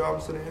 We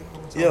almost to the end?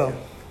 Yeah.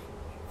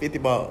 50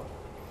 ball.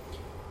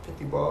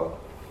 50 ball.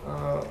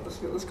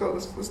 Let's go.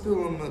 Let's do a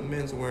little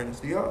men's awareness.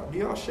 Do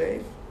y'all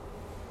shave?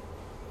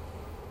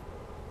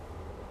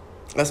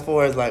 As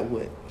far as like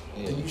what?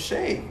 Yeah. Do you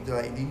shave?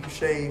 Like, do you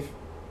shave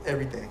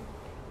everything?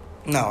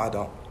 No, I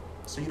don't.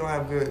 So you don't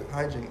have good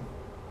hygiene.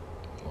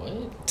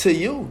 What? To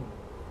you?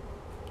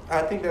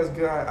 I think that's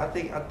good. I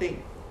think a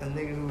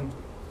nigga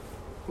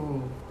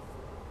who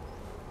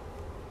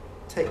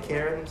take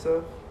care of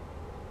himself,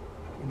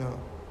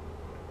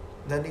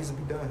 That needs to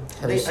be done.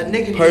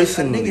 A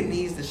Personally. nigga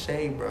needs to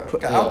shave, bro.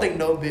 I don't think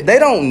no bit. They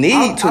don't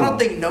need to. I don't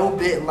think no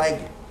bit like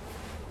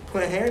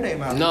putting hair in their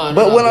mouth. No,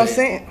 but what I'm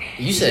saying,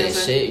 you said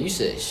shave. You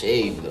said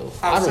shave though.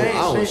 I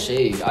don't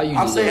shave. I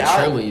I'm usually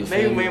trim it. You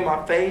feel me? Maybe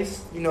my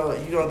face. You know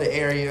the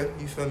area.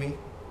 You feel me?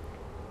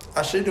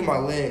 I should do my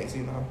legs.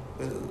 You know,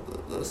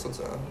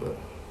 sometimes, but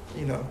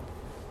you know.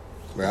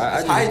 Bro,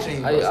 I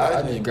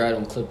just grab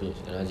them clippers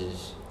and I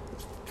just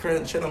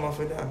chill them off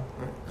it down.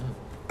 Right?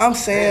 I'm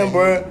saying,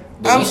 bro.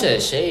 But you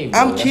said shave.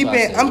 Bro.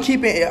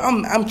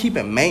 I'm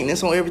keeping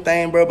maintenance on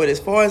everything, bro. But as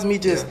far as me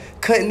just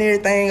cutting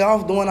everything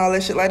off, doing all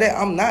that shit like that,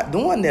 I'm not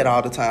doing that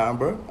all the time,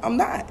 bro. I'm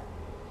not.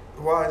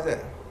 Why is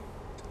that?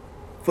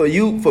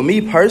 For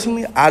me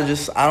personally, I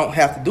don't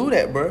have to do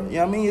that, bro. You know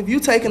what I mean? If you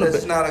taking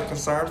it's not a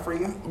concern for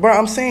you, bro.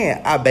 I'm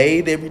saying I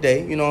bathe every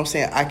day. You know what I'm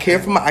saying? I care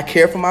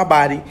for my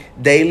body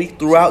daily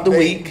throughout the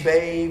week.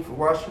 Bathe,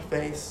 wash your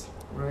face,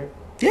 right?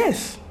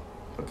 Yes.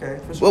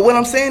 Okay. Well, what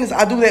I'm saying is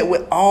I do that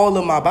with all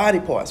of my body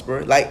parts,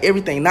 bro. Like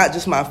everything, not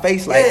just my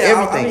face, like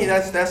everything. I mean,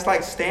 that's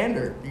like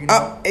standard, you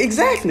know?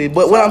 Exactly.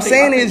 But what I'm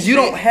saying is you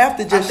don't have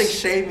to just... I think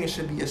shaving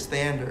should be a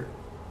standard.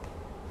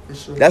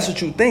 That's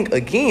what you think.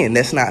 Again,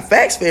 that's not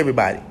facts for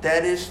everybody.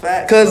 That is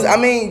facts. Because, I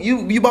mean,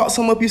 you brought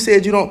some up, you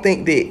said you don't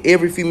think that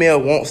every female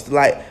wants to,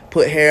 like,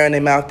 put hair in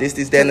their mouth, this,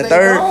 that, and the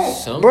third.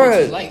 Some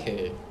bitches like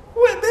hair.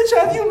 What bitch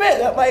have you met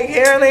that like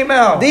hair in their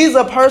mouth? These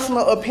are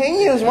personal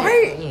opinions,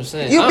 right?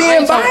 You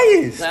being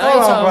biased.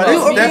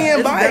 You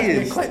being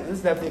biased. This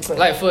is definitely a question.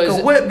 Like,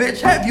 for what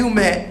bitch have you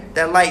met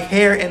that like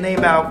hair in their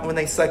mouth when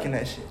they sucking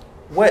that shit?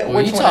 What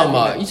you talking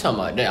about? You talking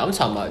about that? I'm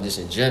talking about just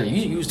in general.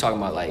 You was talking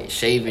about like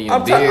shaving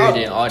your beard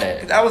and all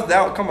that.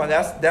 Come on,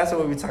 that's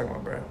what we talking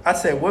about, bro. I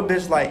said, what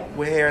bitch like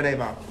with hair in their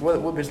mouth? What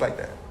bitch like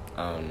that?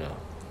 I don't know.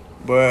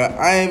 Bruh,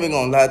 I ain't even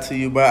gonna lie to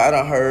you, bruh. I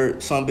done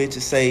heard some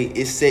bitches say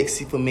it's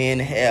sexy for men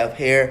to have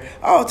hair.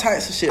 All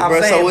types of shit,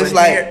 bruh. So it's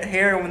like...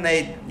 Hair when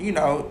they,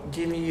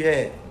 give me your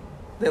head.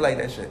 They like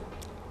that shit.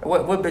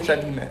 What bitch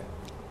have you met?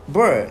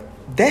 Bruh,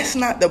 that's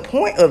not the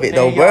point of it,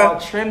 though, bruh.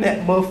 Y'all trim that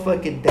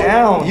motherfucker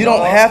down. You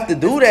don't have to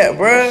do that,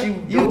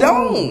 bruh. You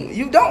don't.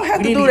 You don't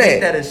have to do that. We need to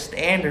make that a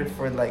standard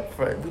we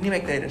need to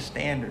make that a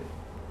standard.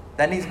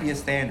 That needs to be a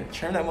standard.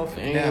 Trim that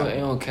motherfucker down. It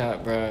don't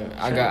count, bro.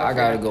 I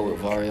gotta go with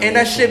Vario. And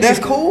that shit, that's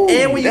cool.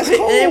 And when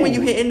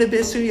you hit in the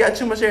bitch too, you got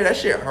too much hair. That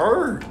shit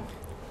hurt.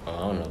 I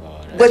don't know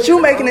about that. But you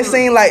making it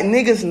seem like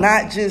niggas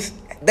not just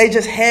they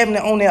just having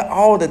it on there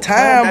all the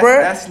time,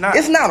 bro.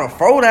 It's not a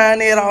fro down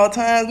there at all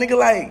times, nigga.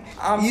 Like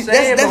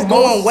that's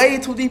going way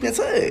too deep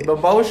into it.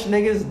 But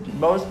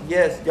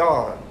yes,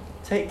 y'all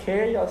take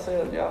care of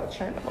yourselves. Y'all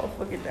trim that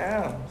motherfucker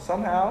down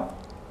somehow.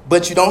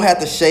 But you don't have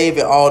to shave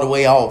it all the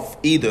way off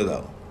either,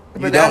 though.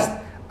 But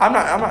I'm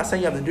not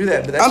saying you have to do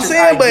that, but that's I'm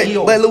saying,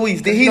 but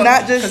Luis, did he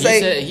not just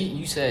say?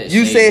 You said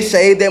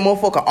shave that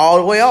motherfucker all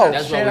the way off.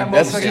 That's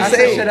what you said. I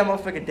said shave that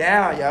motherfucker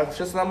down, y'all.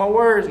 Just on my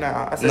words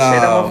now. I said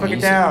shave that motherfucker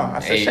down. I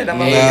said shave that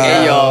motherfucker down.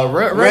 Hey, y'all,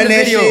 run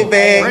that shit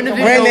back. Run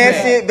that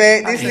shit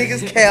back. This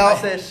nigga's cow.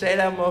 I said shave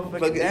that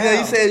motherfucker down.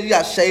 You said you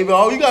got to shave it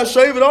off. You got to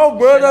shave it off,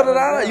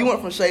 bro. You went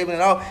from shaving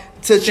it off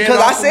to because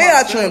I said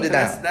I trimmed it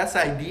down. That's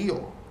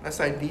ideal. That's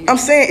ideal. I'm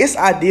saying it's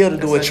ideal to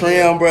do a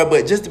trim, bro,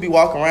 but just to be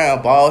walking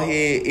around bald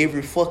head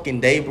every fucking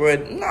day, bro,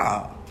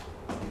 nah.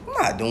 I'm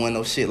not doing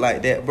no shit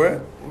like that,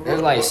 bro.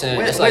 It's like saying,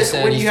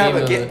 what do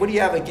you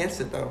have against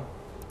it though?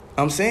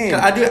 I'm saying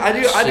I do. I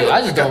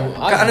just don't.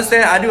 I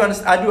understand. I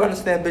do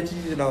understand.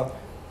 Bitches,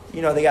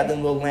 they got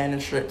them little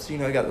landing strips. They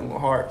got them little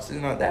hearts.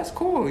 That's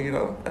cool.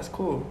 That's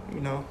cool.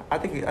 I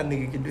think a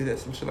nigga can do that,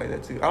 some shit like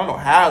that too. I don't know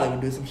how they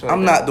would do some shit.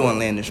 I'm not doing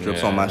landing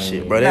strips on my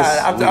shit, bro.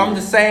 I'm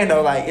just saying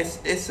though, like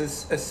it's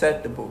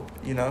acceptable.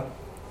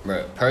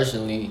 Bro,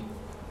 personally,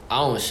 I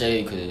don't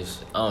shave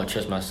because I don't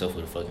trust myself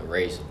with a fucking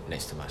razor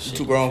next to my shit.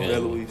 Too grown for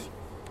that, Luis.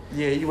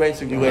 Yeah, you way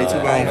too grown. You way too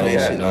grown for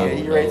that shit. Yeah,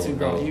 you way too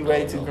grown. You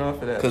way too grown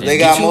for that. Because they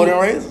got more than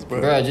razors,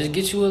 bro. Bro, just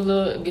get you a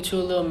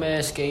little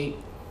Manscaped,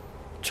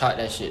 chop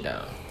that shit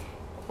down.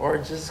 Or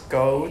just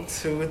go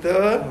to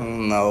the...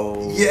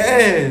 No.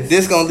 Yes.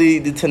 This gonna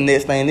lead to the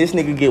next thing. This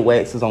nigga get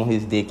waxes on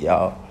his dick,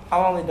 y'all.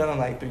 I've only done it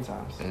like 3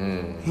 times. What?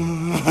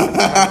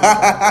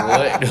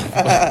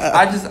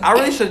 I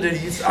really should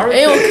have used... Ain't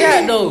no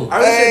cat though.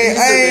 I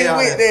ain't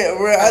with that,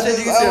 bro. I should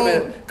have used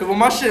it, because when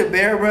my shit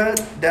bare, bro,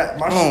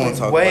 my shit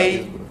is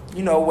way...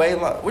 way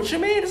long. What you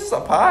mean? This is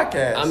a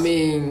podcast. I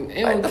mean,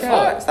 it like don't the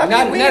count. fuck.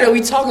 Now that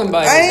we talking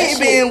about it, I ain't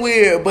being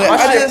weird, but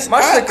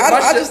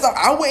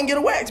I wouldn't get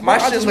a wax. My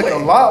shit look a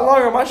lot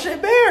longer. My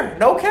shit bare.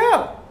 No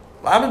cap.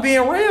 I'm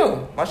being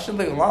real. My shit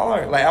look a lot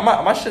longer. Like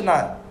my shit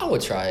not. I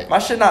would try it. My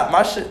shit.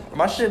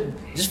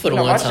 Just for the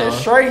one my time. My shit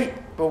straight,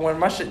 but when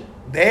my shit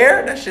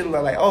bare, that shit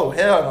look like, oh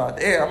hell no,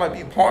 damn, I might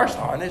be a porn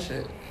star on this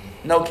shit.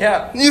 No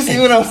cap. You see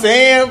what I'm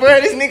saying,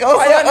 bro? This nigga on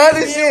some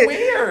other shit.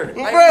 Weird.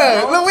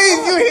 Bro, Luis,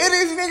 you hear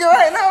this nigga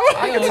right now?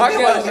 I can talk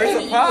about it.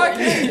 It's a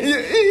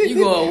podcast. You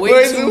going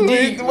way too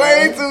deep.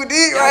 Way too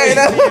deep right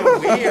now. Y'all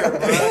weird,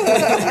 bro.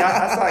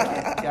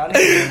 Y'all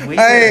niggas weird.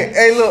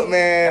 Hey, look,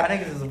 man. Y'all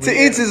niggas is weird. To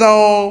each his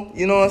own,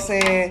 you know what I'm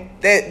saying?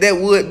 that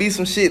would be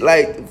some shit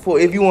like for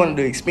if you wanted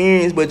to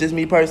experience, but just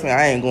me personally,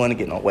 I ain't going to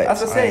get no wax.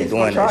 That's what I ain't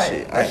doing that that shit.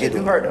 shit. That shit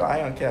too hurt though.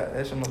 I ain't care.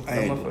 That shit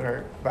motherfucker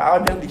hurt. But I'll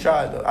definitely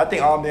try it though. I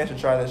think all men should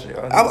try that shit.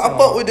 I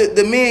fuck with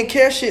the men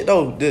care shit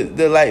though.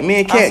 The like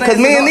men care because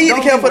men need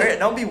to care for.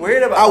 Don't be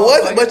weird about. I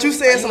wasn't, but you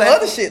said some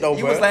other shit though, bro.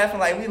 You was laughing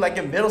like we like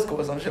in middle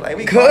school or some shit like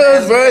we.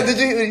 Cause bro, did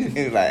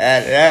you like?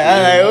 I'm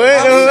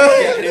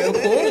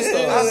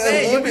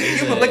saying you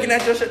been looking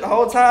at your shit the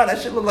whole time. That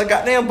shit look like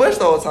goddamn Bush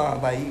the whole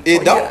time. Like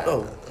it don't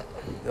though.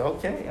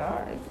 Okay, all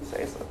right, if you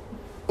say so.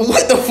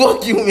 What the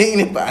fuck you mean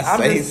if I I'm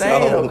say just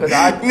saying, so? Though, cause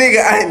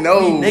nigga, I know.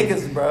 We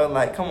niggas, bro.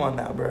 Like, come on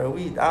now, bro.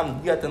 You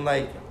got to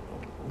like,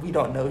 we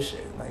don't know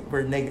shit. Like,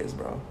 we're niggas,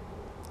 bro.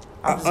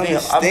 I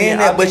understand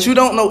that, but you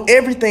don't know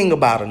everything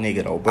about a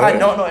nigga, though, bro. I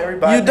don't know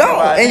everybody. You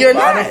don't, and you're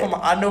not.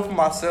 I know for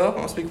myself.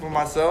 I'm speaking for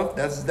myself.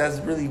 That's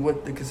really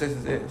what the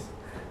consistency is.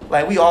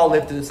 Like, we all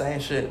live through the same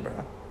shit,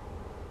 bro.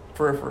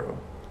 For real.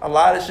 A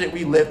lot of shit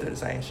we live through the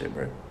same shit,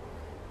 bro.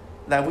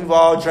 Like, we've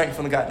all drank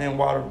from the goddamn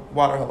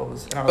water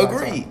hose.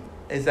 Agreed.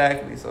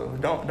 Exactly. So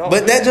don't.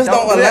 But that just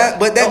don't align.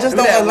 But that just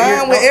don't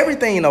align with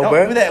everything, though, bro.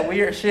 Don't do that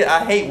weird shit.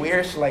 I hate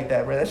weird shit like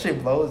that, bro. That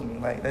shit blows me.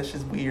 Like that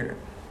shit's weird.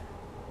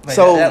 Like,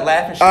 so that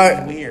laughing shit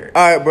is weird.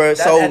 All right, bro.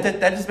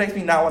 That just makes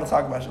me not want to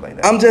talk about shit like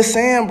that. I'm just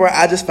saying, bro.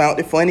 I just found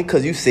it funny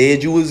because you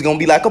said you was gonna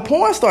be like a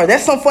porn star.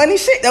 That's some funny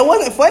shit. That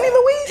wasn't funny,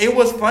 Luis. It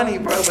was funny,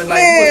 bro. But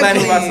like, you was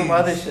laughing about some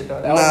other shit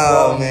though. That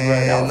was bullshit,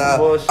 man. That was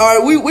bullshit. All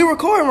right, we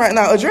recording right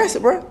now. Address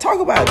it, bro.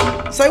 Talk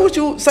about it. Say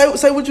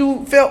what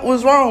you felt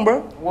was wrong, bro.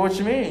 What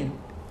you mean?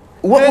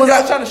 What was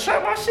I trying to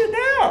shut my shit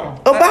down?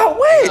 About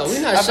what? No,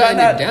 we're not shutting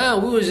it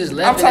down. We was just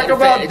laughing. I'm talking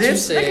about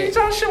this. Nigga, you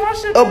trying to shut my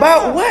shit down?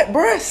 About what,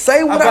 bruh?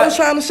 Say what I was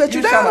trying to shut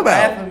you down about.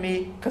 You laugh at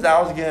me because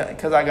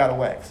I got a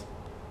wax.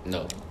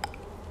 No.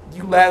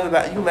 You laughed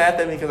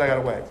at me because I got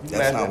a wax.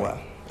 That's not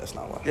why. That's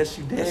not why. Yes,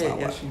 you did.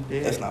 Yes, you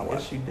did. That's not why.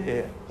 Yes, you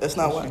did. That's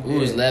not why. We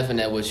was laughing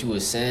at what you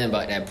was saying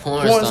about that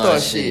porn star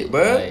shit,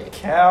 bro. Like,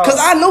 Cause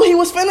I knew he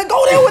was finna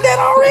go there with that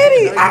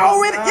already.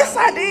 Yes,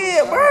 I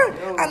did,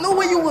 bro. I knew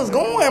where you was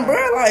going,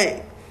 bro.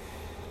 Like,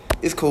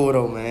 it's cool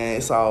though, man.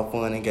 It's all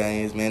fun and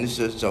games, man. It's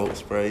just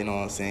jokes, bro. You know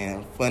what I'm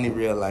saying? Funny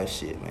real life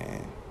shit,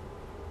 man.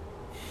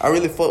 I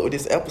really fuck with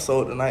this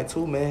episode tonight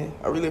too, man.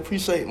 I really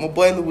appreciate my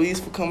boy Luis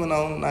for coming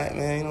on tonight,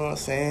 man. You know what I'm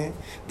saying?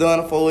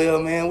 Donna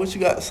 4L, man. What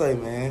you got to say,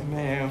 man?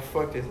 Man,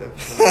 fuck this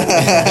episode.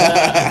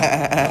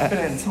 I'm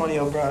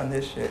Antonio Brown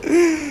this shit.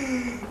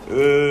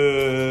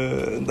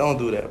 Don't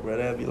do that, bro.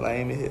 That'd be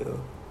lame as hell.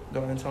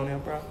 Don't Antonio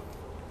Brown?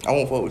 I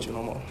won't fuck with you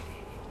no more.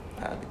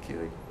 I had to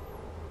kill you.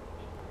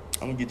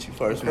 I'm gonna get you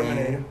first,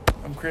 man.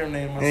 I'm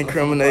incriminating myself.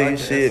 Incriminating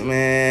shit,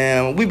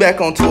 man. We back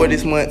on tour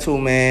this month too,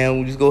 man.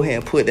 We just go ahead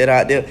and put that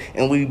out there,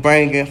 and we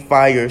bringing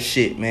fire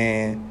shit,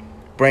 man.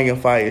 Bringing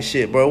fire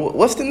shit, bro.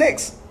 What's the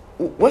next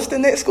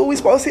school we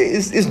supposed to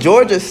hit? It's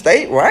Georgia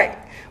State, right?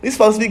 We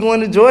supposed to be going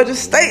to Georgia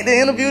State to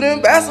interview the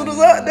ambassadors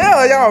out there.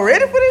 Are y'all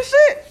ready for this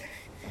shit?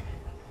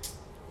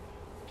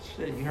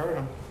 Shit, you heard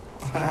him.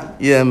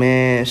 Yeah,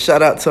 man.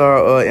 Shout out to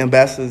our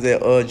ambassadors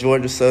at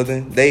Georgia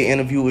Southern. They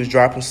interview is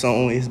dropping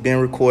soon. It's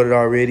been recorded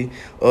already.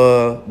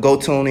 Go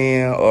tune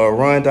in.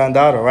 Run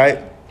Dondada,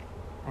 right?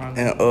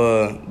 And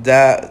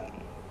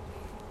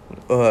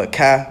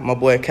Kai, my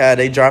boy Kai,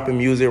 they dropping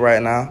music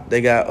right now.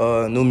 They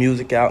got new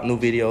music out, new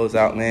videos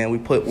out, man. We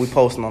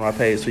posting on our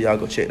page, so y'all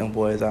go check them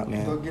boys out,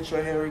 man. Go get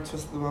your hair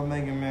retwisted by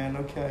Megan, man.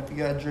 No cap. If you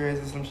got dreads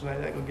or some shit like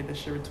that, go get that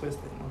shit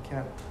retwisted. No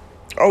cap.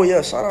 Oh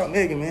yeah, shout out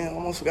Megan, man.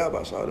 Almost forgot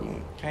about shout out,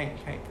 man.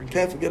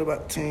 Can't forget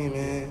about the team,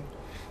 man.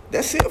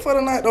 That's it for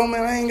the night, though,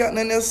 man. I ain't got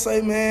nothing else to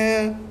say,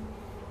 man.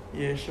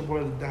 Yeah, it's your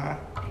boy the Die.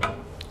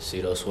 See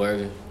those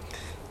swerving.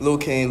 Lil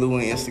King Lou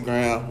on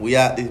Instagram. We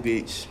out this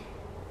bitch.